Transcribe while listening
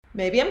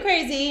Maybe I'm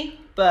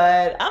crazy,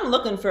 but I'm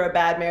looking for a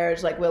bad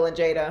marriage like Will and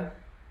Jada.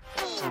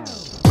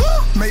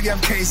 Maybe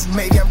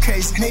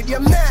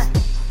I'm not.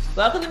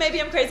 Welcome to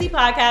Maybe I'm Crazy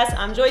podcast.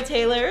 I'm Joy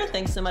Taylor.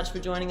 Thanks so much for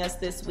joining us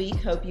this week.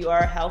 Hope you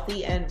are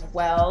healthy and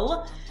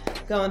well.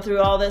 Going through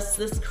all this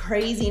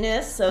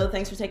craziness, so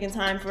thanks for taking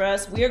time for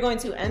us. We are going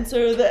to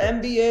enter the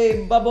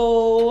NBA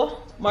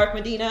bubble. Mark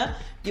Medina,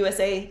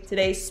 USA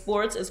Today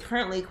Sports, is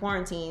currently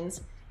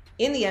quarantined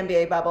in the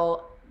NBA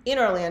bubble in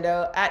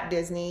Orlando at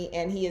Disney,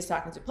 and he is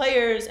talking to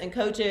players and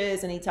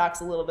coaches, and he talks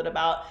a little bit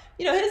about,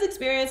 his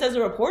experience as a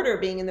reporter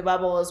being in the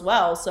bubble as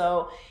well.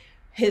 So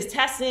his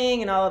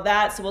testing and all of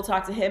that. So we'll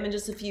talk to him in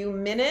just a few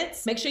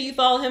minutes. Make sure you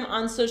follow him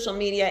on social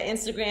media,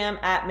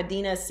 Instagram at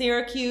Medina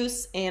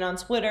Syracuse, and on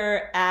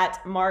Twitter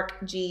at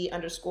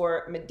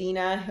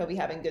MarkG_Medina. He'll be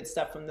having good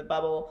stuff from the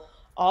bubble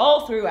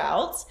all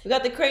throughout. We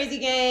got the Crazy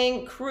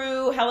Gang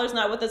crew. Heller's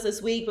not with us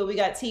this week, but we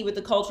got T with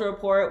the Culture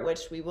Report,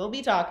 which we will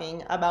be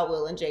talking about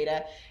Will and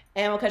Jada.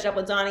 And we'll catch up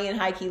with Donnie and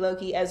High Key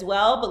Loki as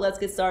well. But let's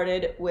get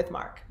started with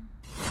Mark.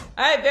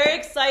 All right, very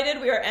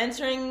excited. We are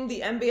entering the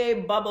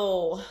NBA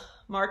bubble.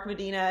 Mark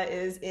Medina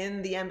is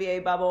in the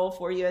NBA bubble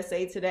for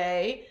USA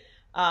Today.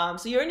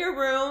 So you're in your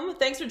room.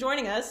 Thanks for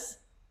joining us.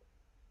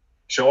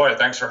 Joy,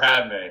 thanks for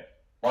having me.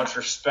 Much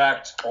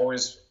respect.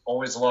 Always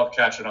love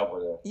catching up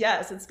with you.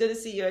 Yes, it's good to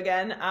see you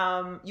again.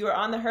 You were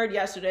on The Herd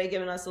yesterday,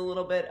 giving us a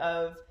little bit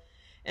of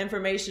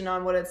information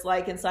on what it's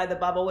like inside the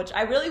bubble, which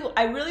I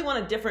really want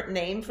a different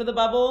name for the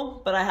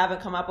bubble, but I haven't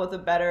come up with a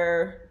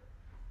better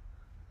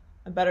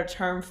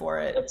term for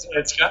it.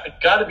 It's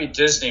got to be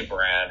Disney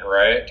brand,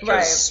 right?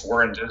 Because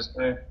we're in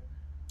Disney.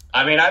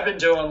 I mean, I've been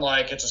doing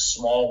It's a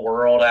Small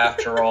World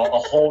after all, A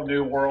Whole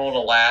New World,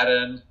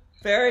 Aladdin.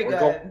 Very We're good.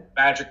 Going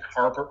Magic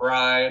Carpet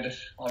Ride.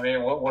 I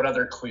mean, what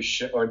other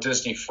cliche or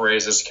Disney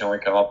phrases can we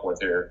come up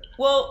with here?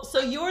 Well,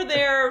 so you're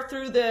there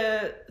through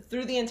the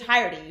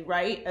entirety,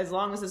 right? As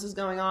long as this is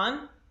going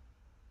on?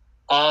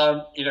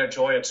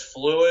 Joy, it's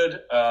fluid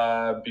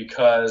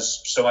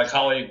because my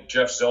colleague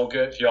Jeff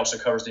Zilgett, he also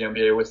covers the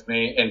NBA with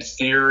me. In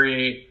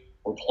theory,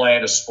 we're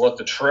planning to split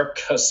the trip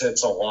because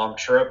it's a long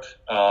trip.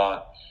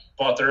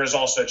 But there is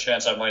also a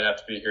chance I might have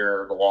to be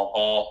here the long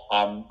haul.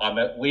 I'm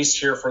at least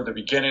here for the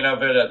beginning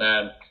of it, and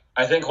then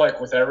I think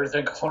with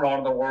everything going on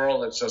in the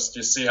world, it's just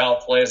you see how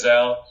it plays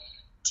out,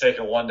 take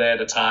it one day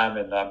at a time,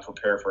 and I'm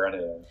prepared for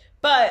anything.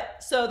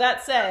 But so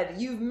that said,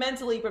 you've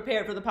mentally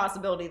prepared for the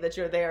possibility that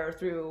you're there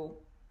through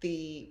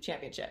the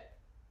championship.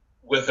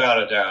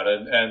 Without a doubt.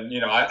 And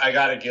I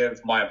got to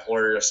give my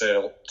employer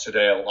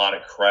today a lot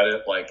of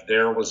credit.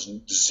 There was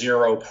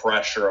zero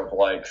pressure of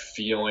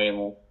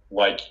feeling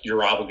like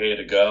you're obligated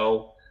to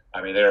go.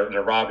 I mean,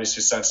 they're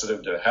obviously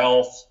sensitive to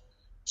health,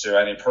 to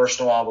any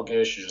personal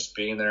obligation, just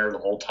being there the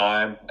whole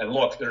time. And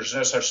look, there's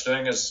no such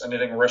thing as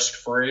anything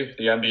risk-free.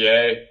 The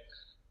NBA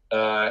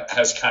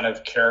has kind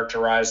of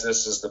characterized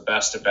this as the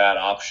best of bad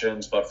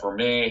options. But for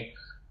me,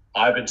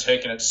 I've been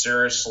taking it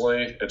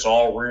seriously. It's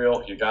all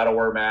real. You got to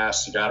wear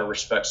masks. You got to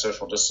respect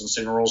social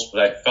distancing rules.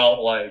 But I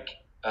felt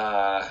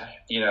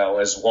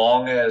as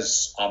long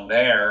as I'm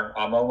there,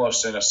 I'm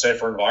almost in a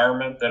safer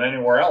environment than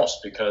anywhere else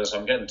because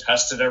I'm getting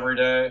tested every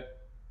day.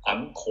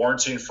 I'm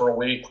quarantined for a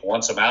week.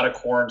 Once I'm out of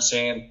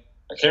quarantine,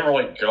 I can't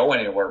really go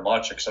anywhere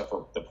much except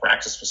for the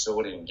practice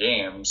facility and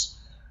games.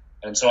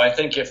 And so I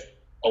think if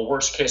a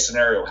worst case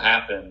scenario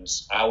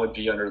happens, I would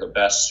be under the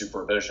best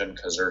supervision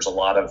because there's a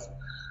lot of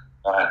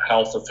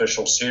health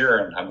officials here,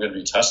 and I'm going to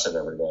be tested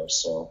every day.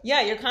 So yeah,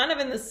 you're kind of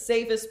in the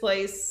safest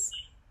place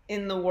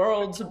in the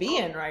world to be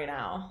in right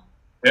now.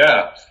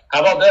 Yeah.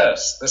 How about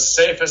this? The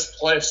safest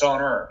place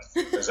on earth.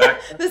 Is that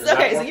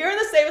okay? So you're in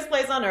the safest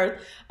place on earth,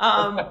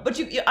 but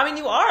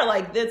you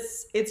are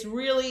this. It's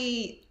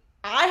really.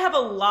 I have a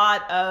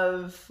lot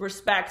of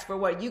respect for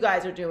what you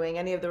guys are doing.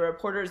 Any of the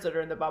reporters that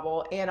are in the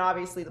bubble, and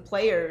obviously the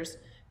players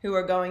who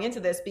are going into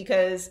this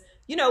because,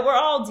 we're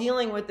all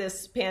dealing with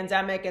this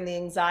pandemic and the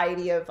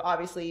anxiety of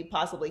obviously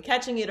possibly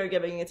catching it or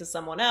giving it to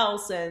someone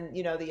else and,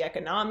 the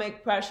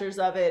economic pressures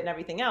of it and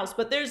everything else.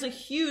 But there's a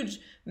huge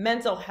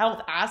mental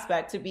health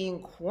aspect to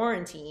being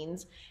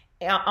quarantined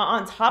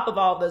on top of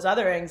all of those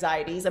other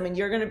anxieties. I mean,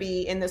 you're going to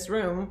be in this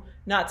room,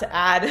 not to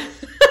add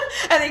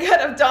any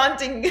kind of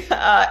daunting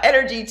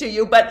energy to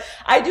you, but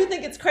I do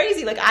think it's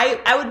crazy.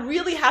 I would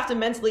really have to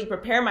mentally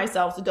prepare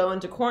myself to go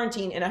into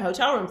quarantine in a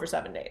hotel room for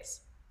 7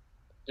 days.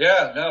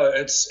 Yeah, no,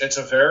 it's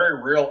a very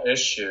real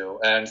issue.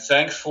 And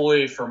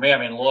thankfully for me, I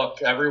mean,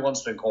 look,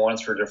 everyone's been going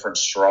through different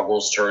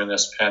struggles during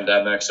this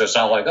pandemic. So it's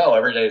not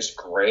every day is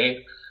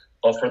great.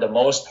 But for the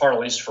most part, at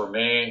least for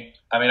me,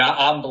 I mean,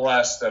 I'm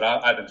blessed that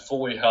I've been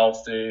fully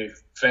healthy.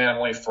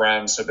 Family,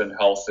 friends have been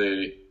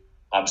healthy.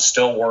 I'm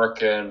still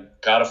working,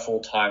 got a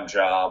full-time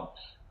job.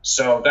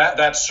 So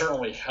that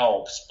certainly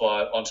helps.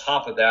 But on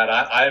top of that,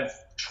 I've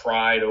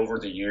tried over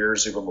the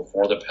years, even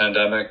before the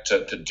pandemic,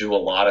 to do a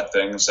lot of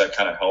things that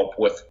kind of help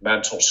with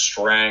mental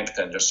strength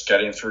and just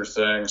getting through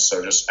things.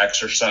 So just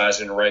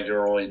exercising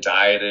regularly,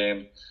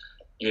 dieting,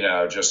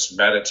 just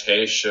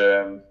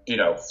meditation,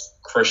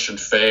 Christian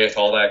faith,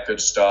 all that good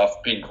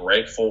stuff, being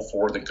grateful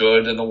for the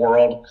good in the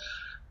world.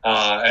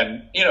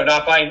 And,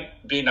 not by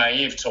being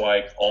naive to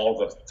like all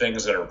the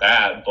things that are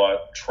bad,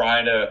 but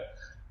trying to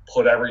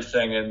put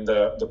everything in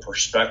the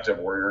perspective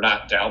where you're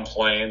not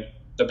downplaying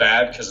the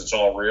bad because it's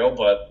all real,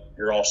 but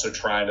you're also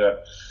trying to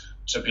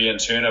be in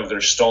tune of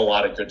there's still a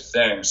lot of good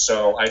things.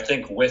 So I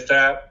think with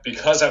that,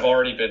 because I've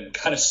already been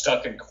kind of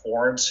stuck in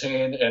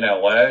quarantine in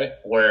LA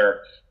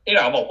where,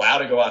 I'm allowed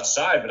to go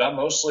outside, but I'm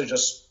mostly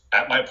just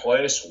at my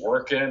place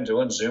working,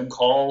 doing Zoom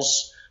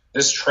calls.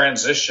 This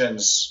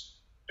transition's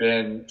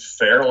been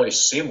fairly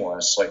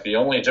seamless. Like the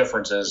only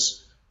difference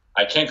is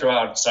I can't go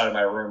outside of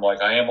my room.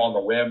 Like I am on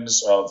the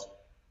whims of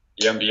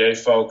the NBA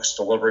folks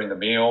delivering the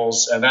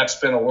meals, and that's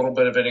been a little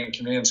bit of an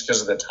inconvenience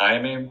because of the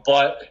timing.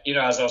 But,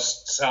 as I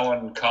was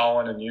telling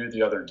Colin and you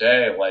the other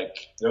day,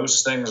 like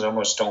those things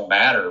almost don't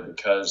matter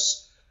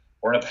because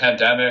we're in a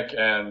pandemic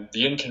and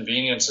the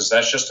inconveniences,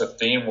 that's just a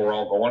theme we're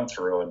all going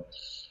through.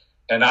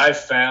 And I've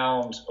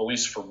found, at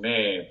least for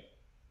me,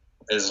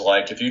 is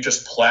like if you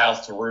just plow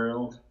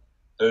through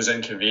those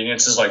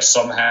inconveniences, like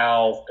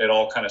somehow it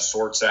all kind of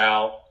sorts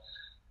out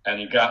and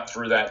you got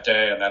through that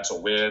day and that's a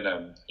win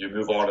and you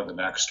move on to the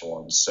next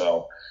one.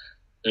 So,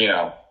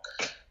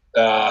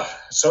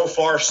 so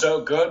far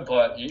so good,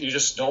 but you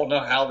just don't know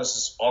how this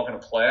is all going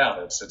to play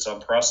out. It's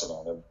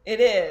unprecedented.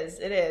 It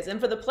is. And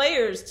for the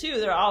players too,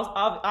 they're all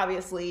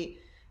obviously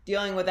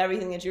dealing with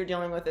everything that you're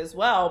dealing with as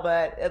well,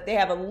 but they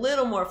have a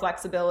little more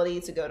flexibility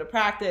to go to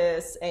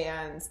practice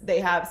and they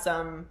have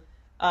some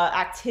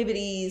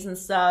activities and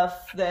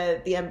stuff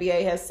that the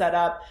NBA has set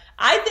up.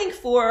 I think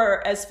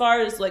for as far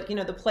as like,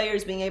 the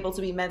players being able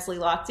to be mentally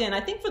locked in,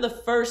 I think for the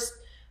first,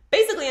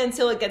 basically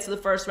until it gets to the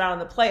first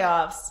round of the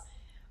playoffs,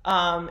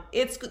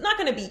 it's not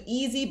going to be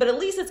easy, but at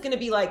least it's going to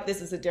be like,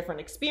 this is a different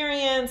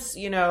experience.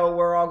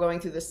 We're all going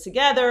through this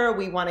together.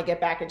 We want to get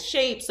back in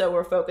shape. So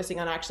we're focusing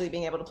on actually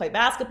being able to play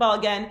basketball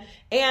again.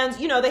 And,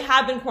 they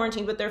have been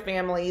quarantined with their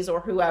families or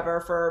whoever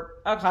for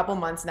a couple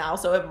months now.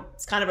 So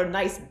it's kind of a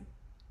nice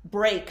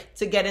break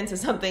to get into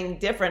something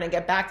different and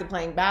get back to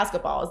playing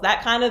basketball. Is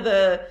that kind of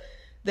the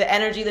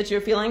energy that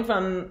you're feeling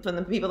from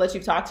the people that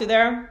you've talked to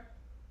there?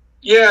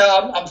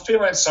 Yeah, I'm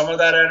feeling some of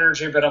that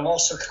energy, but I'm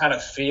also kind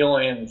of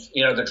feeling,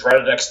 the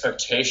dreaded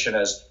expectation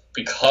is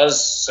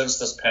because since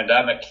this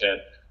pandemic hit,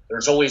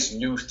 there's always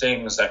new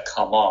things that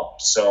come up.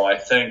 So I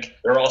think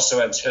they're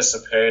also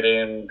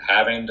anticipating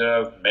having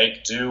to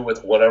make do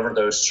with whatever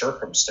those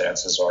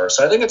circumstances are.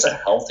 So I think it's a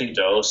healthy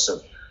dose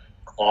of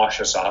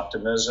cautious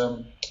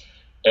optimism.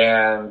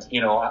 And,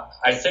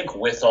 I think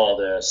with all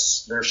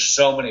this, there's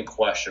so many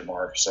question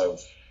marks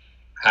of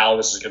how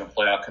this is going to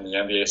play out. Can the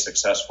NBA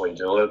successfully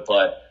do it?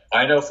 But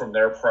I know from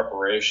their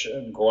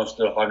preparation, going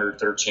through the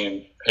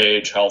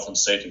 113-page health and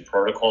safety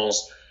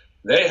protocols,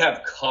 they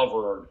have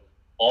covered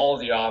all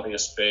of the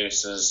obvious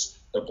bases,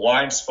 the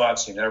blind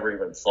spots you never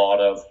even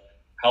thought of.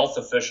 Health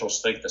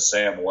officials think the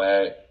same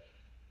way.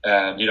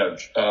 And,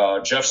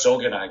 Jeff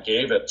Silgan, I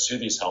gave it to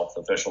these health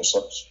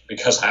officials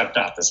because I'm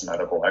not this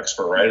medical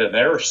expert, right? And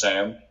they were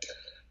saying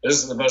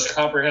this is the most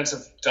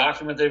comprehensive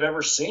document they've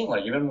ever seen,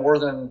 like even more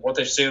than what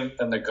they've seen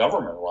in the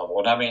government level.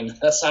 And I mean,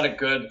 that's not a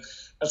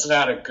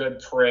good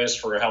praise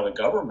for how the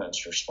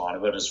government's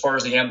responded. But as far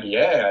as the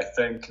NBA, I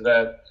think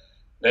that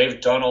they've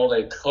done all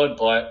they could.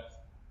 But,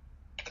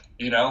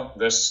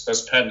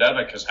 this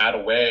pandemic has had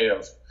a way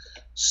of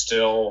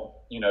still,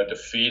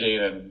 defeating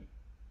and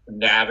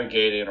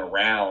navigating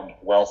around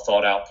well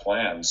thought out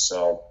plans.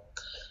 So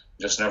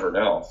you just never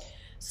know.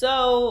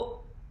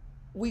 So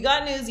we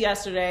got news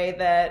yesterday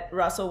that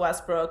Russell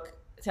Westbrook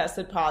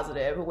tested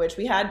positive, which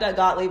we had Doug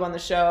Gottlieb on the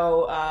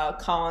show.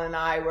 Colin and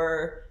I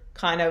were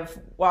kind of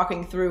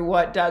walking through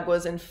what Doug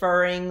was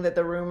inferring that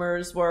the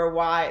rumors were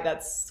why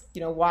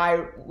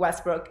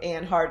Westbrook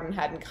and Harden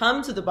hadn't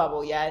come to the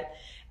bubble yet.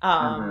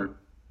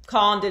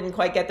 Colin didn't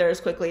quite get there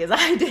as quickly as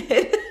I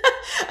did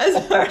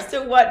as far as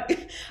to what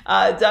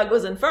Doug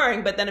was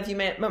inferring. But then a few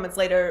moments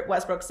later,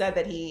 Westbrook said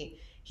that he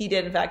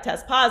did in fact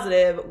test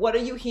positive. What are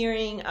you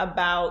hearing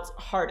about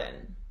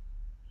Harden?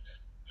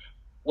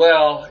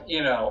 Well,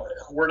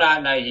 we're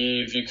not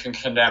naive. You can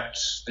connect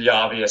the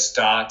obvious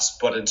dots,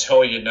 but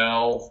until you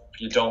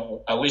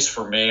don't, at least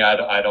for me,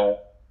 I don't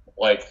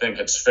think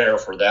it's fair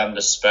for them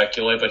to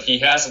speculate, but he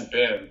hasn't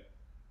been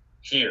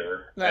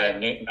here, right.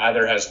 And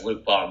neither has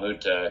Luc Mbah a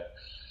Moute.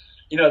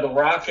 The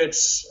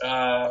Rockets,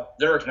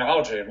 they're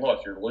acknowledging,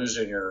 look, you're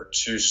losing your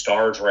two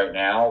stars right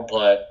now,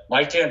 but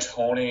Mike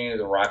D'Antoni,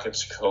 the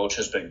Rockets coach,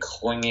 has been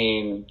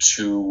clinging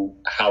to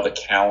how the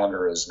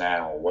calendar is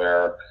now,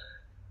 where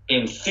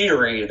in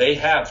theory, they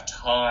have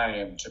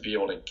time to be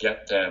able to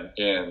get them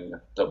in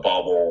the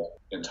bubble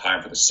in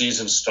time for the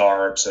season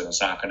starts, and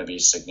it's not going to be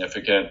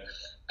significant.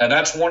 And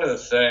that's one of the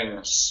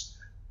things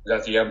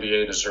that the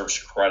NBA deserves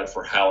credit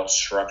for, how it's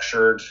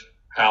structured,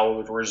 how it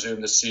would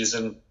resume the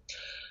season.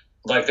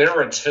 Like, they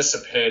were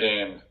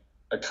anticipating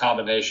a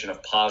combination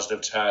of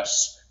positive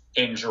tests,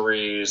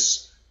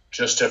 injuries,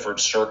 just different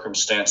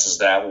circumstances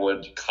that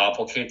would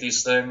complicate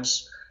these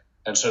things.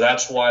 And so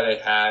that's why they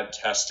had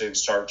testing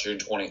start June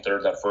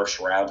 23rd, that first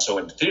round. So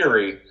in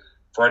theory,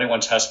 for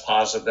anyone test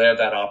positive, they have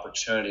that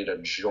opportunity to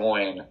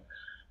join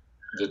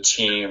the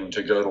team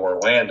to go to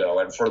Orlando.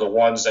 And for the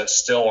ones that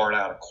still aren't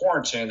out of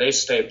quarantine, they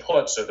stay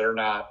put so they're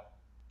not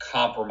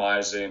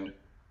compromising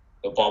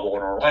the bubble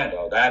in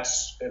Orlando.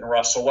 That's in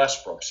Russell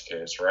Westbrook's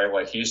case, right?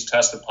 Like, he's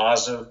tested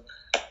positive,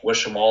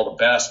 wish him all the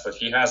best, but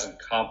he hasn't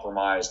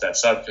compromised that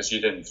side because he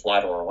didn't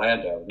fly to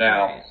Orlando.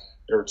 Now, Right.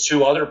 there were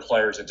two other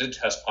players that did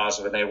test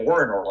positive, and they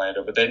were in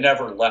Orlando, but they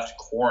never left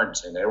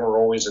quarantine. They were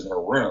always in their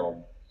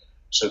room.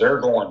 So they're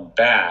going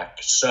back.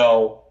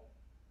 So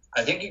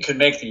I think you could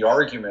make the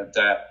argument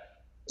that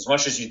as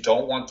much as you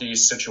don't want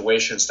these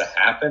situations to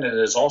happen, it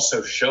has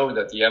also showed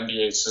that the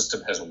NBA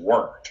system has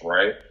worked,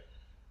 right?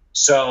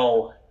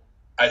 So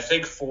I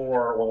think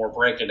for when we're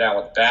breaking down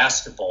with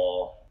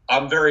basketball,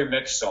 I'm very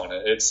mixed on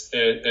it.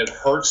 It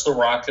hurts the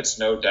Rockets,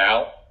 no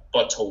doubt,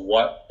 but to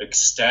what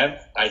extent?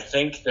 I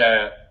think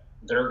that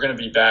they're going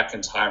to be back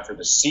in time for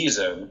the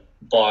season,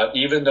 but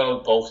even though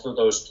both of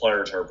those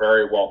players are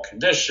very well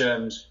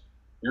conditioned,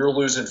 you're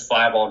losing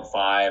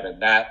 5-on-5,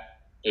 and that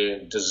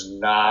it does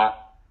not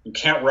 – you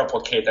can't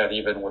replicate that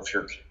even if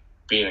you're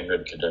being in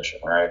good condition,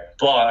 right?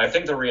 But I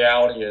think the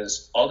reality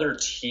is other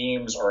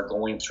teams are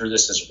going through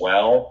this as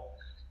well,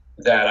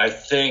 that I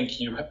think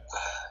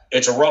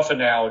it's a rough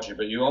analogy,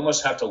 but you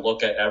almost have to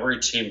look at every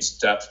team's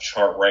depth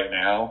chart right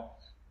now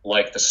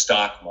like the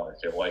stock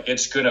market. Like,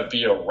 it's going to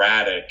be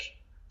erratic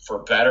for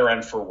better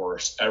and for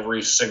worse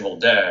every single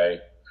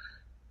day.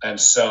 And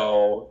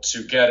so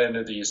to get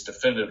into these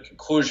definitive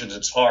conclusions,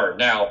 it's hard.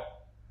 Now,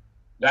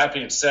 that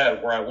being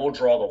said, where I will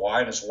draw the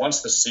line is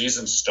once the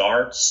season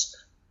starts,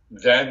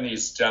 then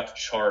these depth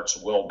charts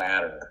will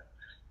matter.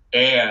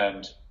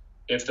 And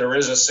if there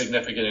is a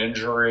significant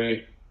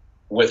injury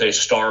with a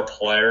star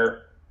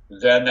player,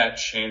 then that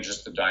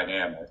changes the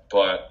dynamic.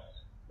 But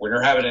when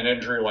you're having an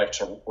injury like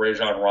to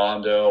Rajon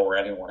Rondo or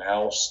anyone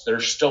else,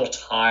 there's still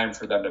time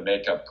for them to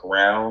make up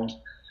ground.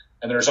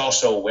 And there's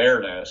also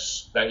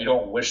awareness that you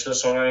don't wish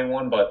this on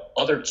anyone, but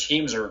other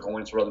teams are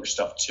going through other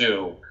stuff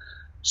too.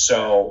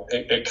 So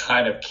it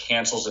kind of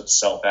cancels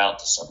itself out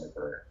to some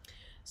degree.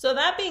 So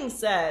that being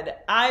said,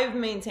 I've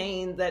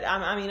maintained that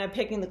I'm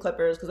picking the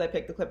Clippers because I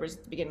picked the Clippers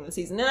at the beginning of the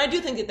season. And I do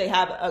think that they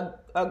have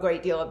a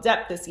great deal of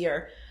depth this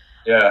year.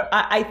 Yeah.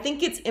 I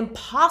think it's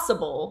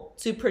impossible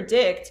to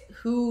predict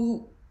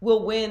who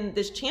will win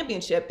this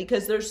championship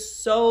because there's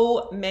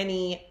so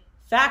many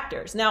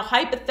factors. Now,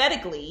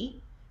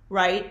 hypothetically,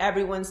 right,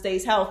 everyone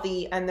stays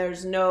healthy and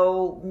there's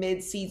no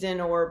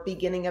mid-season or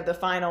beginning of the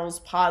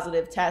finals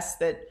positive test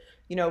that,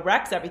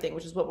 wrecks everything,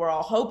 which is what we're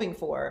all hoping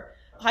for.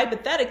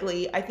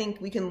 Hypothetically, I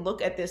think we can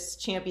look at this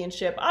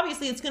championship.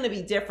 Obviously, it's going to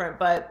be different,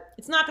 but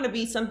it's not going to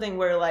be something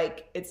where,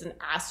 like, it's an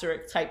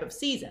asterisk type of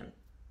season.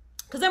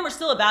 Because then we're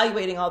still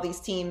evaluating all these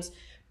teams,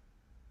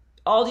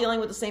 all dealing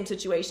with the same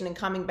situation and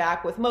coming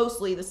back with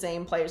mostly the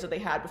same players that they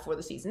had before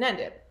the season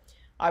ended.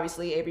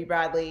 Obviously, Avery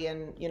Bradley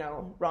and,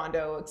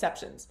 Rondo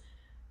exceptions.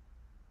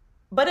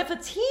 But if a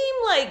team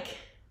like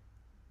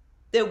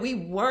that we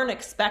weren't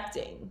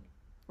expecting,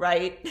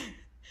 right,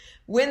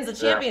 wins a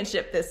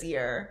championship this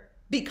year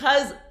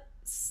because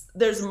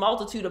there's a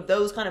multitude of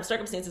those kind of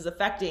circumstances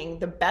affecting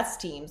the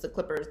best teams, the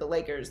Clippers, the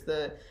Lakers,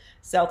 the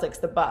Celtics,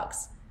 the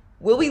Bucks,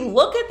 will we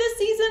look at this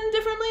season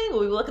differently?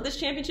 Will we look at this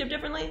championship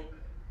differently?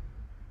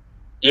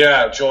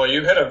 Yeah, Joy,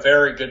 you hit a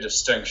very good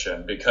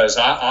distinction because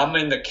I'm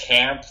in the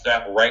camp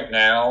that right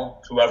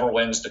now, whoever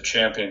wins the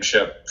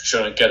championship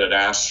shouldn't get an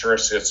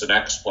asterisk. It's an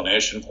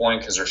explanation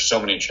point because there's so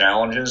many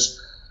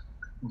challenges.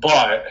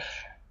 But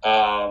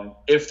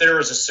if there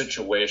is a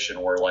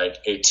situation where, like,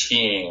 a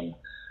team,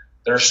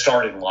 their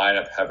starting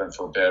lineup, heaven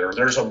forbid, or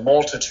there's a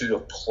multitude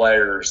of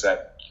players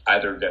that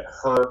either get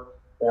hurt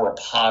or a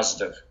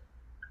positive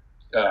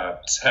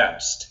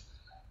test,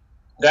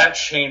 that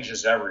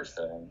changes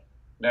everything.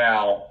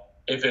 Now,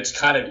 if it's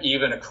kind of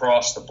even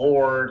across the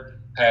board,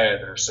 hey,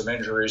 there's some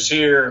injuries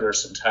here,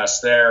 there's some tests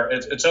there,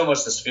 it's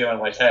almost this feeling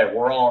like, hey,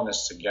 we're all in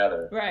this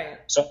together. Right.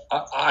 So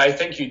I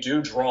think you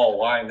do draw a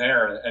line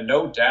there, and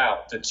no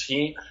doubt the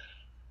team,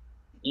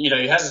 you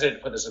hesitate to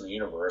put this in the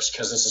universe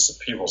because this is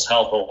people's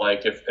health, but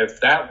like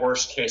if that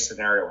worst case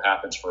scenario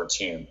happens for a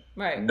team,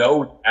 right,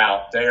 no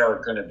doubt they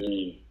are going to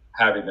be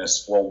having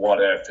this, well, what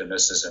if, and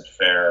this isn't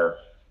fair.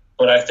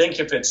 But I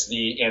think if it's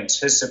the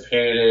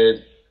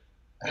anticipated,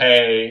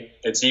 hey,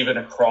 it's even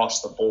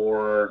across the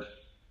board,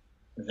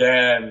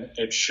 then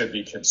it should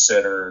be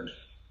considered,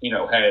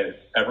 hey,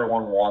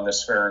 everyone won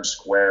this fair and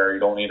square. You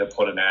don't need to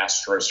put an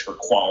asterisk for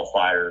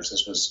qualifiers.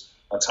 This was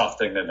a tough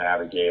thing to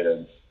navigate,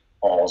 and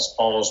all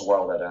is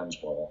well that ends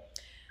well.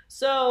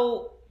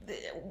 So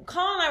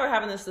Colin and I were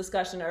having this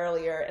discussion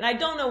earlier, and I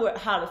don't know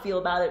how to feel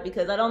about it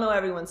because I don't know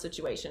everyone's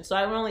situation. So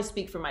I will only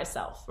speak for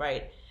myself,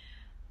 right?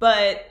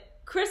 But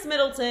Chris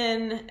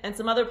Middleton and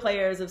some other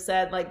players have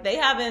said, like, they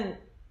haven't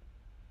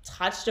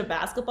touched a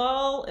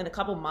basketball in a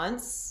couple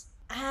months.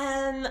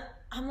 And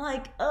I'm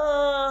like,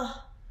 I'm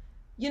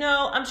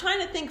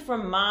trying to think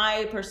from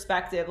my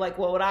perspective, like,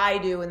 what would I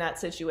do in that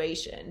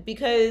situation?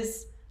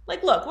 Because,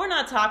 like, look, we're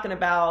not talking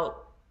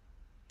about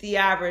the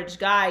average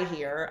guy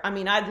here. I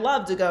mean, I'd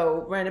love to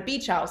go rent a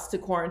beach house to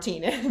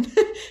quarantine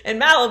in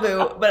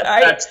Malibu,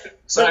 but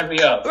sign me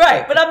up.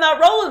 Right, but I'm not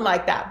rolling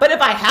like that. But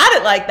if I had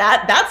it like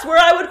that, that's where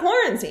I would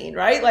quarantine,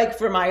 right? Like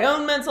for my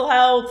own mental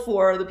health,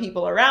 for the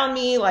people around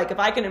me. Like if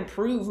I can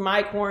improve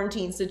my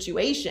quarantine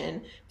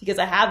situation because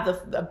I have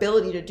the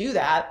ability to do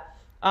that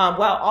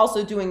while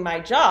also doing my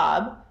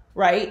job,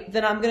 right?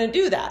 Then I'm going to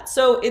do that.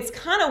 So it's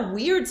kind of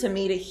weird to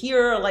me to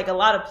hear like a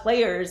lot of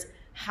players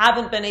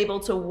haven't been able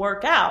to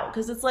work out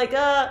because it's like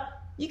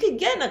you could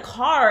get in a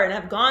car and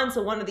have gone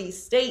to one of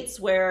these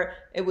states where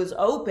it was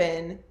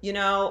open, you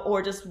know,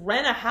 or just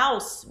rent a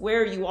house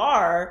where you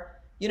are,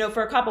 you know,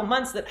 for a couple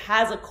months that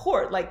has a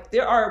court. Like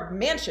there are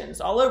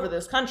mansions all over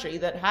this country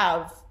that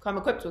have come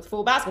equipped with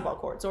full basketball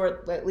courts,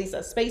 or at least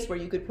a space where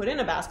you could put in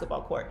a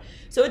basketball court.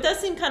 So it does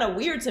seem kind of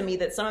weird to me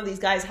that some of these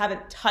guys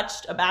haven't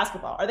touched a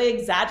basketball. Are they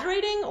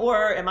exaggerating,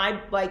 or am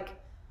I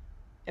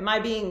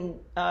being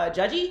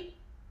judgy?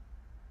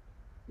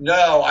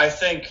 No, I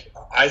think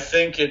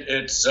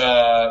it's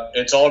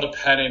all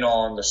depending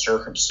on the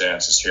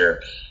circumstances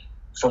here.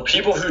 For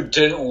people who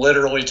didn't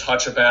literally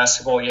touch a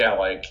basketball, yeah,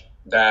 like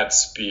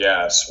that's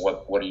BS.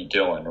 What are you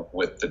doing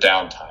with the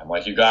downtime?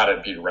 Like you got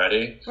to be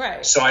ready.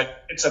 Right. So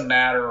it's a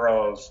matter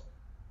of,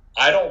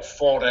 I don't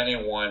fault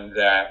anyone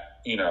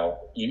that, you know,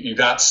 you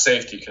got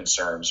safety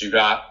concerns, you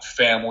got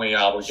family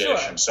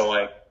obligations. Sure. So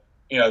like,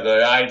 you know,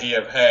 the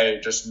idea of, hey,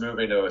 just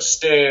moving to a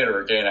state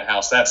or getting a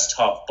house, that's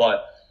tough,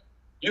 but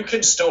you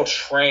can still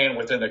train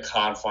within the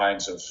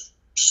confines of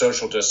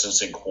social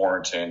distancing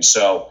quarantine.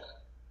 So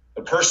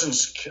the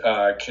person's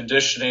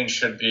conditioning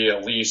should be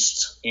at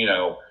least, you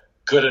know,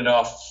 good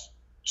enough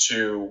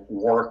to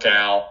work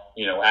out,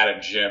 you know, at a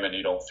gym and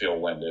you don't feel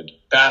winded.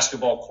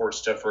 Basketball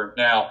court's different.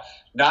 Now,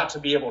 not to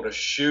be able to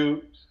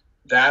shoot,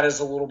 that is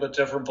a little bit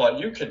different, but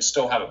you can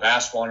still have a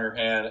basketball in your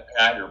hand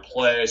at your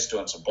place,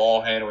 doing some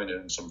ball handling,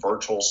 doing some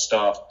virtual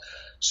stuff.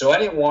 So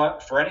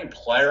for any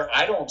player,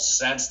 I don't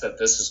sense that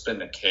this has been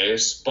the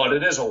case, but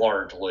it is a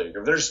large league.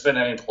 If there's been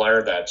any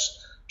player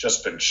that's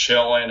just been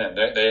chilling and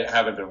they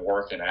haven't been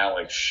working out,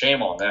 like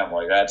shame on them.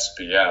 Like that's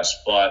BS.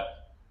 But,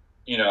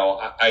 you know,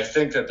 I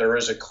think that there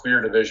is a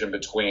clear division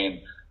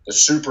between the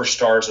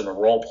superstars and the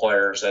role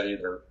players that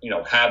either, you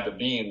know, have the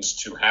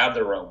means to have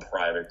their own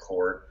private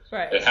court.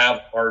 Right. They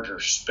have larger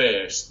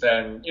space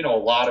than, you know,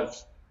 a lot of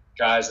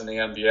guys in the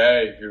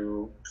NBA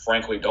who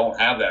frankly don't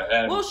have that.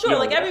 And, well, sure, you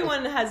know, like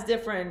everyone has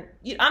different.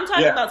 I'm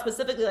talking about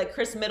specifically like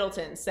Chris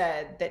Middleton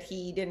said that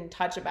he didn't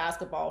touch a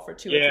basketball for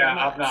 2 or 3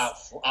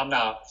 months. Yeah, I'm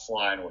not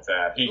flying with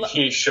that.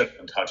 He shouldn't have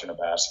been touching a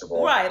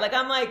basketball. Right, like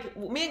I'm like,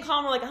 me and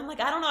Colin were like,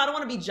 I don't know, I don't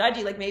want to be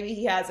judgy. Like maybe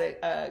he has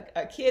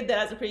a kid that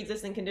has a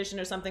pre-existing condition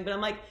or something, but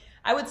I'm like,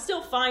 I would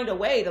still find a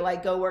way to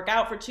like go work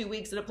out for 2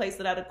 weeks at a place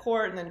that had a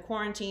court and then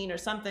quarantine or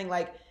something.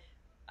 Like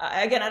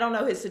again, I don't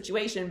know his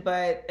situation,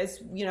 but it's,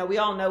 you know, we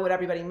all know what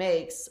everybody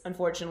makes,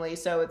 unfortunately.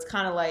 So it's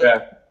kind of like,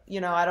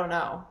 you know, I don't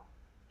know.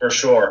 For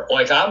sure.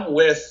 Like I'm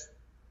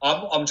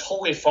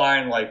totally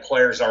fine. Like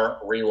players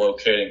aren't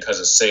relocating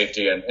because of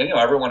safety and, you know,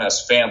 everyone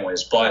has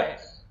families, but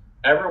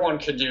everyone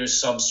can do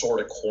some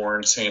sort of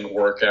quarantine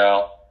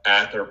workout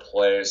at their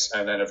place.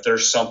 And then if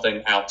there's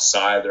something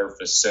outside their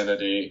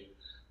vicinity,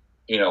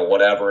 you know,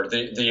 whatever.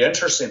 The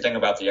interesting thing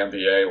about the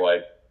NBA,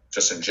 like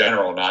just in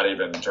general, not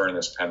even during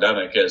this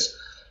pandemic, is,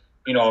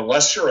 you know,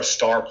 unless you're a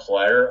star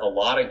player, a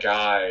lot of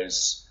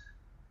guys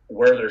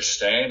where they're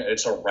staying,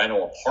 it's a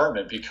rental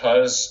apartment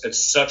because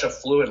it's such a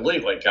fluid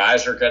league. Like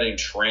guys are getting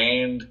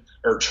trained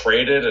or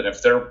traded. And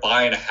if they're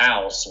buying a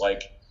house,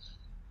 like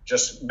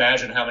just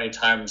imagine how many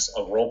times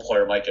a role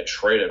player might get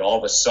traded. All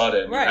of a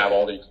sudden you have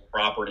all these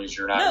properties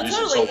you're not using.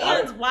 Totally.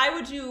 So why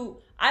would you,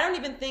 I don't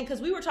even think,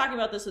 because we were talking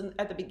about this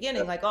at the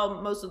beginning, like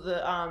most of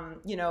the,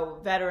 you know,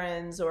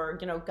 veterans or,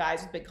 you know,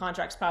 guys with big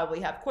contracts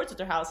probably have courts at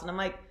their house. And I'm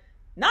like,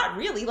 not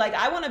really. Like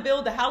I want to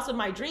build the house of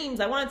my dreams.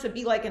 I want it to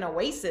be like an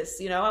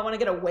oasis, you know, I want to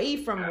get away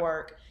from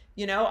work.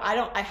 You know,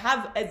 I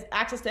have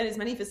access to as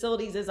many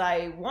facilities as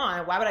I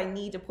want. Why would I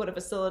need to put a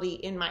facility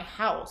in my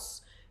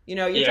house? You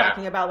know, you're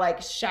talking about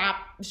like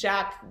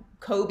Shaq,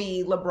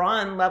 Kobe,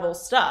 LeBron level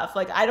stuff.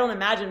 Like I don't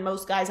imagine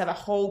most guys have a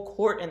whole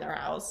court in their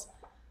house.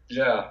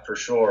 Yeah, for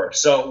sure.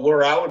 So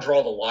where I would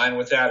draw the line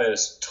with that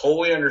is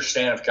totally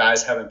understand if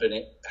guys haven't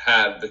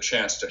had the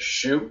chance to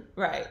shoot.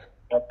 Right.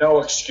 No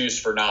excuse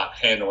for not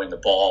handling the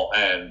ball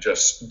and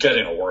just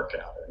getting a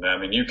workout. And I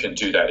mean, you can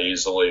do that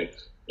easily.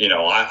 You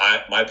know,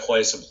 my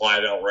place in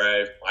Playa del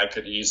Rey, I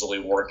could easily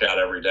work out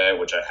every day,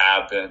 which I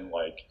have been.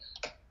 Like,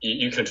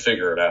 you can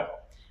figure it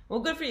out.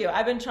 Well, good for you.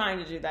 I've been trying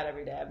to do that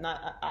every day.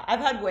 I've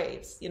had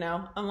waves, you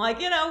know. I'm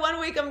like, you know, 1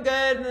 week I'm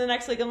good, and the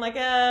next week I'm like,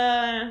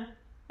 I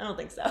don't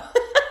think so.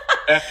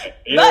 But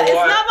it's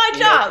not my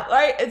job,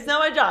 right? It's not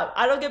my job.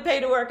 I don't get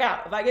paid to work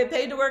out. If I get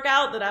paid to work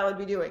out, then I would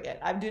be doing it.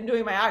 I've been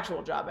doing my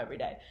actual job every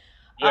day.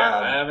 Yeah,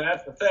 I mean,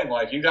 that's the thing.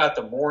 Like, you got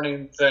the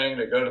morning thing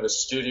to go to the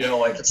studio.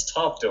 Like, it's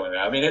tough doing that.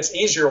 I mean, it's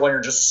easier when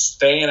you're just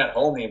staying at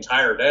home the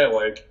entire day.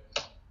 Like,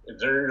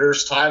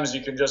 there's times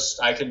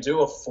I can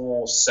do a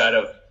full set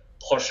of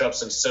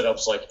push-ups and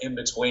sit-ups like in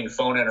between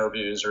phone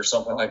interviews or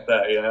something like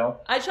that, you know?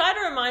 I try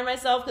to remind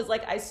myself because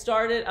like I'm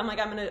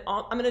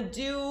gonna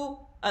do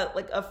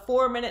a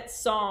 4-minute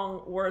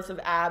song worth of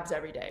abs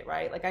every day,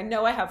 right? Like I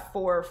know I have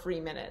 4 free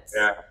minutes.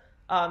 Yeah.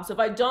 So if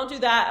I don't do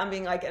that, I'm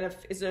being like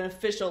it's an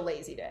official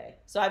lazy day.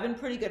 So I've been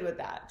pretty good with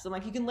that. So I'm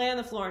like, you can lay on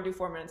the floor and do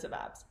 4 minutes of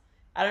abs.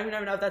 I don't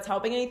even know if that's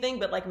helping anything,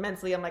 but like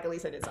mentally, I'm like, at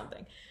least I did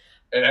something.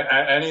 And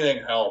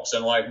anything helps.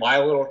 And like my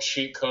little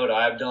cheat code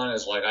I've done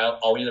is like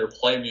I'll either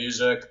play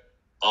music,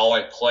 I'll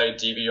like play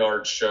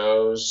DVR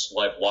shows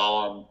like while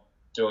I'm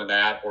doing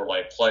that, or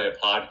like play a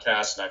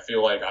podcast, and I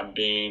feel like I'm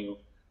being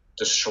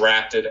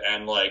distracted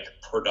and like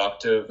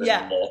productive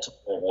in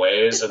multiple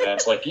ways, and then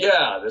it's like,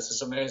 yeah, this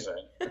is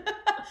amazing.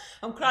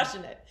 I'm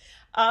crushing it.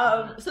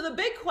 So the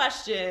big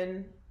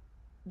question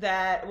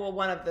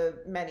one of the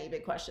many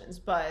big questions,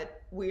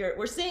 but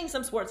we're seeing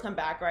some sports come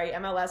back, right?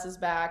 MLS is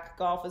back,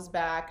 golf is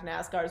back,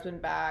 NASCAR's been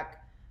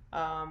back,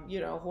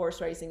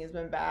 horse racing has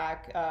been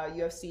back,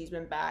 UFC's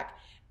been back,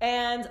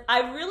 and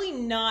I've really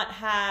not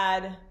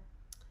had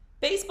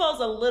baseball's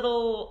a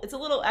little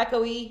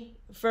echoey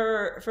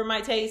for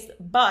my taste,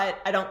 but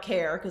I don't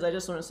care because I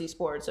just want to see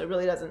sports. So it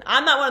really doesn't.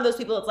 I'm not one of those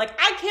people that's like,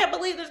 I can't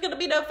believe there's going to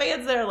be no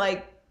fans there.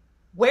 Like,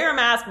 wear a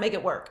mask, make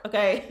it work,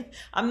 okay?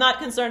 I'm not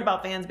concerned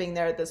about fans being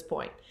there at this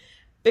point.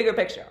 Bigger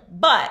picture.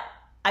 But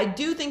I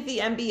do think the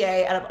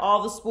NBA, out of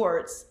all the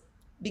sports,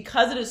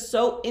 because it is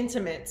so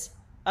intimate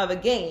of a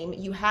game,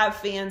 you have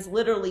fans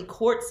literally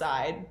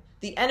courtside.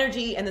 The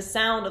energy and the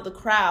sound of the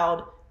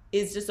crowd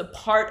is just a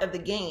part of the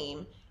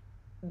game.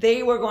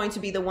 They were going to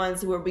be the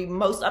ones who would be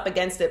most up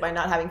against it by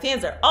not having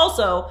fans there.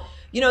 Also,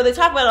 they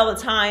talk about it all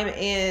the time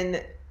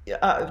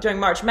during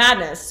March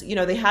Madness.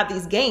 They have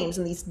these games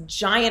in these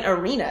giant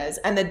arenas,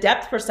 and the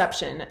depth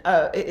perception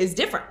is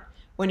different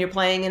when you're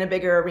playing in a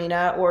bigger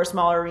arena or a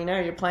smaller arena,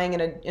 or you're playing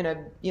in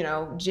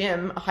a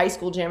gym, a high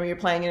school gym, or you're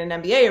playing in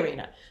an NBA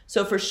arena.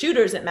 So for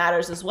shooters, it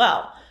matters as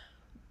well.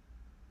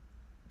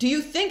 Do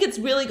you think it's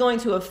really going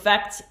to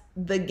affect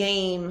the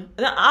game?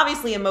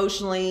 Obviously,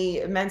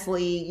 emotionally,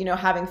 mentally,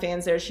 having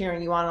fans there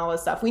cheering you on and all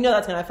this stuff, we know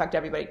that's going to affect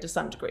everybody to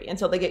some degree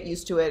until they get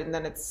used to it, and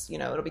then it's,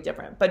 it'll be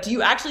different. But do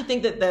you actually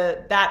think that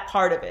that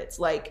part of it,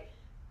 like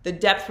the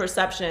depth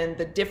perception,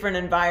 the different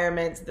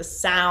environments, the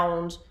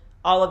sound,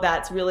 all of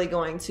that's really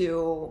going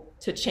to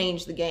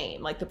change the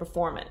game, like the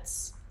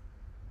performance?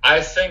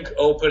 I think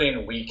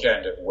opening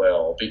weekend it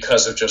will,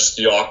 because of just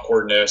the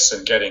awkwardness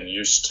and getting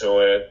used to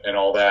it and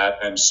all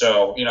that. And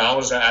so, I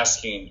was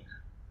asking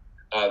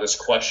this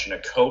question to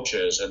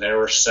coaches, and they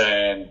were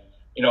saying,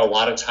 a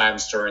lot of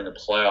times during the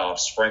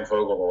playoffs, Frank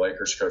Vogel, the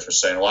Lakers coach,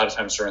 was saying a lot of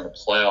times during the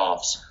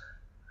playoffs,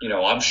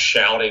 I'm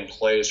shouting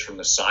plays from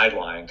the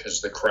sideline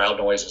because the crowd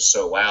noise is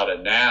so loud.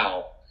 And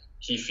now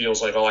he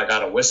feels like, I got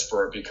to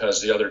whisper it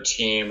because the other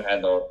team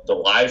and the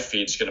live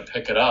feed's going to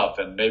pick it up,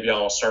 and maybe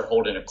I'll start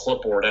holding a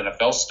clipboard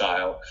NFL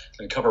style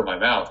and cover my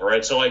mouth,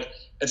 right? So like,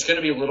 it's going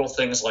to be little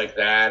things like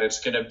that.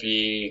 It's going to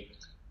be,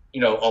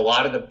 a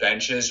lot of the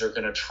benches are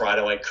going to try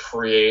to like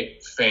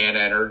create fan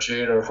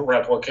energy to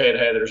replicate,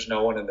 hey, there's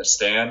no one in the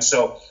stands.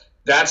 So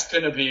that's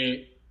going to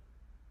be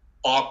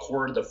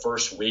awkward the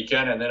first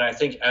weekend. And then I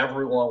think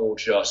everyone will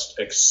just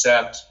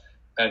accept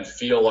and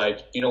feel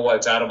like,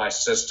 it's out of my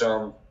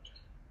system.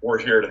 We're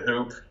here to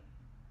hoop.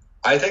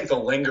 I think the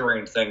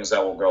lingering things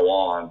that will go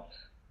on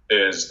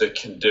is the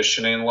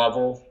conditioning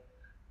level,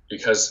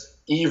 because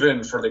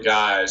even for the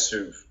guys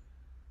who've,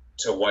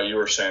 to what you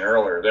were saying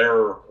earlier,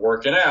 they're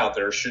working out,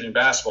 they're shooting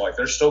basketball, like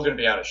they're still going to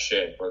be out of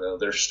shape, or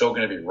they're still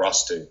going to be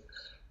rusty.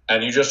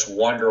 And you just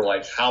wonder,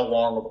 like, how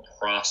long of a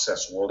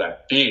process will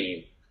that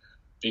be?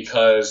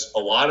 Because a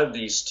lot of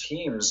these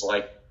teams,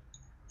 like,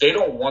 they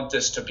don't want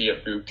this to be a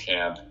boot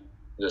camp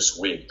this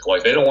week.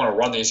 Like, they don't want to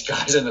run these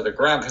guys into the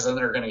ground because then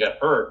they're going to get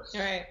hurt.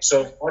 Right.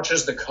 So as much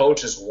as the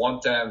coaches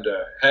want them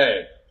to,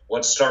 hey,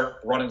 let's start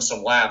running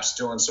some laps,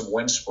 doing some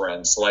wind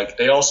sprints, like,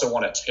 they also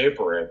want to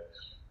taper it.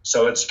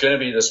 So it's going to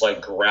be this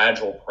like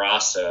gradual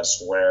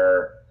process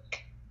where,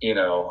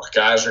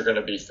 guys are going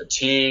to be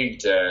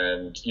fatigued,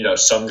 and,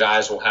 some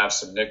guys will have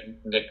some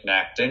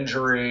knick-knacked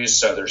injuries.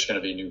 So there's going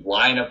to be new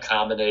lineup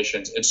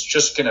combinations. It's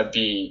just going to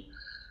be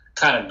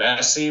kind of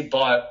messy,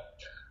 but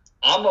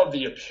I'm of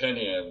the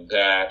opinion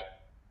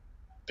that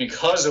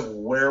because of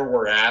where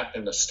we're at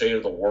in the state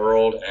of the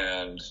world,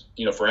 and,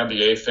 for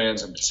NBA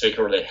fans in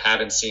particular, they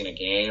haven't seen a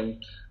game,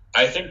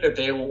 I think that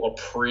they will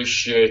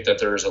appreciate that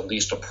there's at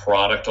least a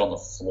product on the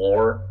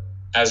floor,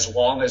 as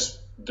long as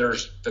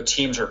the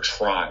teams are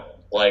trying.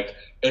 Like,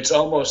 it's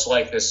almost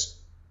like this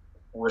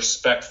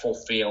respectful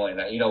feeling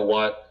that,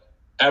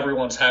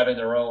 everyone's having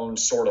their own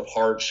sort of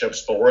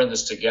hardships, but we're in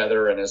this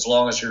together. And as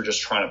long as you're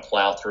just trying to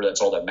plow through, that's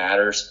all that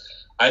matters.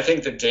 I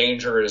think the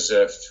danger is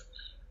if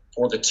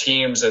for the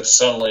teams that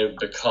suddenly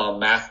become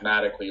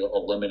mathematically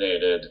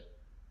eliminated,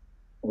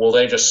 will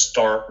they just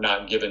start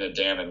not giving a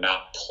damn and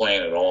not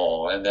playing at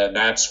all? And then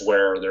that's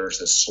where there's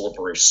this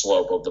slippery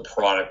slope of the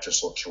product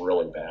just looks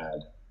really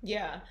bad.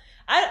 Yeah.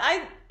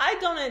 I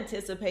don't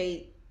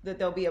anticipate that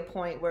there'll be a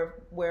point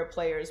where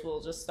players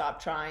will just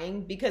stop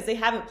trying, because they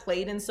haven't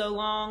played in so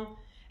long.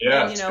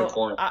 Yeah, and, that's a good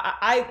point.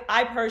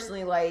 I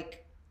personally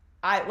like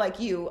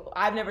you,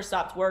 I've never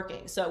stopped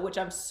working. So, which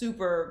I'm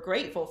super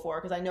grateful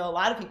for, because I know a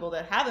lot of people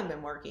that haven't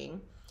been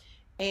working.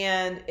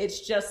 And it's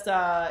just,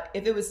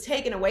 if it was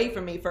taken away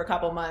from me for a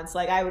couple months,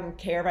 like, I wouldn't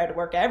care if I had to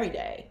work every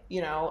day.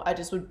 You know, I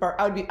just would,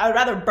 I would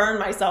rather burn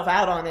myself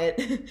out on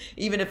it,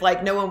 even if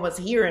like no one was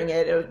hearing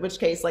it, in which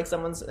case like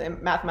someone's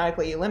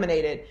mathematically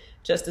eliminated,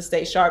 just to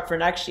stay sharp for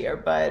next year.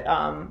 But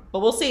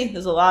we'll see.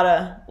 There's a lot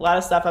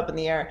of stuff up in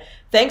the air.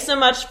 Thanks so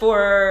much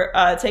for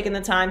taking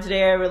the time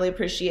today. I really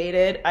appreciate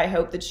it. I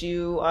hope that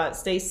you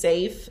stay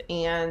safe,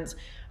 and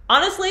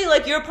honestly,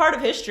 like, you're a part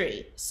of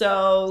history.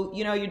 So,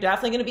 you know, you're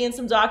definitely going to be in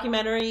some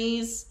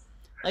documentaries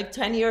like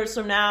 10 years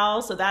from now.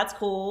 So that's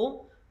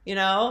cool. You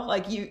know,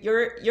 like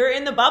you're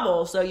in the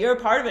bubble. So you're a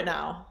part of it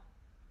now.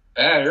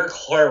 Man, you're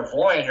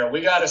clairvoyant here.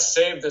 We got to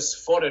save this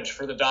footage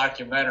for the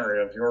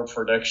documentary of your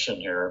prediction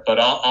here. But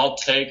I'll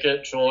take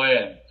it, Joy,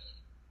 and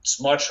it's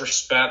much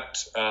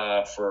respect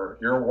for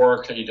your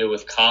work that you do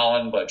with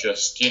Colin, but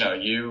just, you know,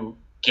 you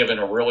giving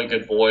a really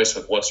good voice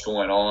with what's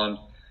going on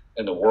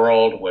in the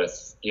world,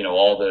 with, you know,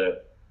 all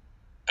the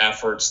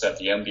efforts that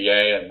the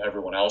NBA and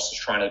everyone else is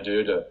trying to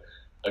do to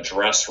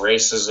address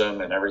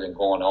racism and everything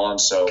going on.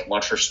 So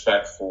much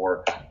respect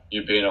for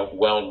you being a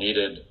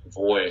well-needed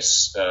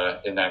voice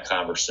in that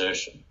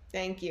conversation.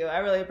 Thank you. I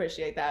really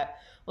appreciate that.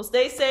 Well,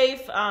 stay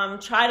safe.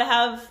 Try to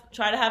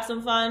have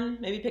some fun.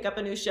 Maybe pick up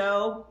a new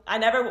show. I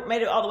never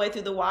made it all the way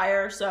through The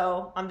Wire,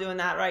 so I'm doing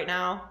that right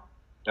now.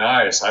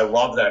 Nice. I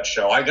love that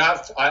show.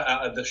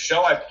 The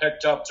show I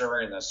picked up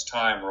during this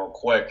time, real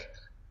quick,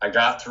 I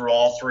got through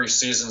all 3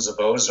 seasons of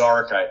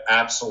Ozark. I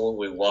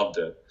absolutely loved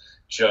it.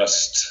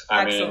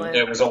 Excellent. Mean,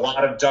 it was a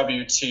lot of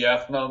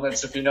WTF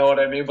moments, if you know what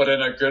I mean, but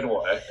in a good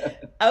way.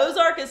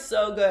 Ozark is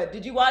so good.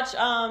 Did you watch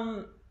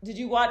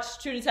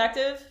True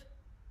Detective?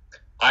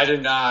 I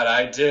did not.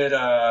 I did.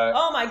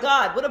 Oh my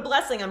God, what a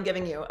blessing I'm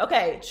giving you.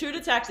 Okay, True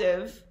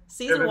Detective,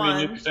 season 1.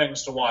 Me new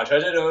things to watch. I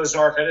did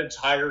Ozark. I did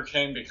Tiger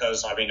King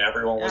because, I mean,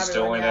 everyone was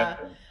doing it.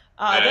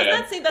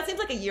 That seems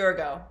like a year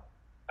ago.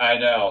 I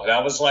know.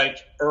 That was like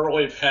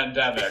early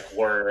pandemic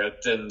where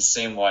it didn't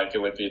seem like it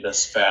would be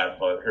this bad,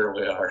 but here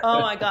we are.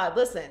 Oh my God.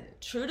 Listen,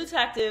 True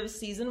Detective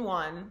season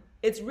 1,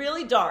 it's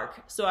really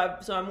dark. So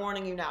I'm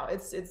warning you now.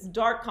 It's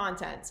dark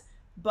content.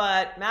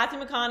 But Matthew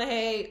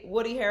McConaughey,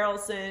 Woody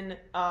Harrelson,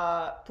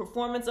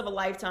 performance of a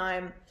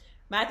lifetime.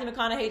 Matthew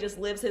McConaughey just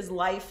lives his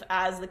life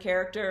as the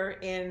character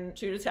in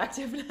True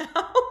Detective now.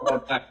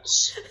 Oh,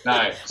 nice.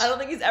 I don't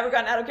think he's ever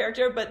gotten out of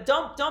character, but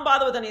don't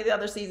bother with any of the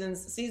other seasons.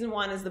 Season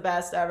 1 is the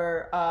best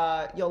ever.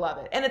 You'll love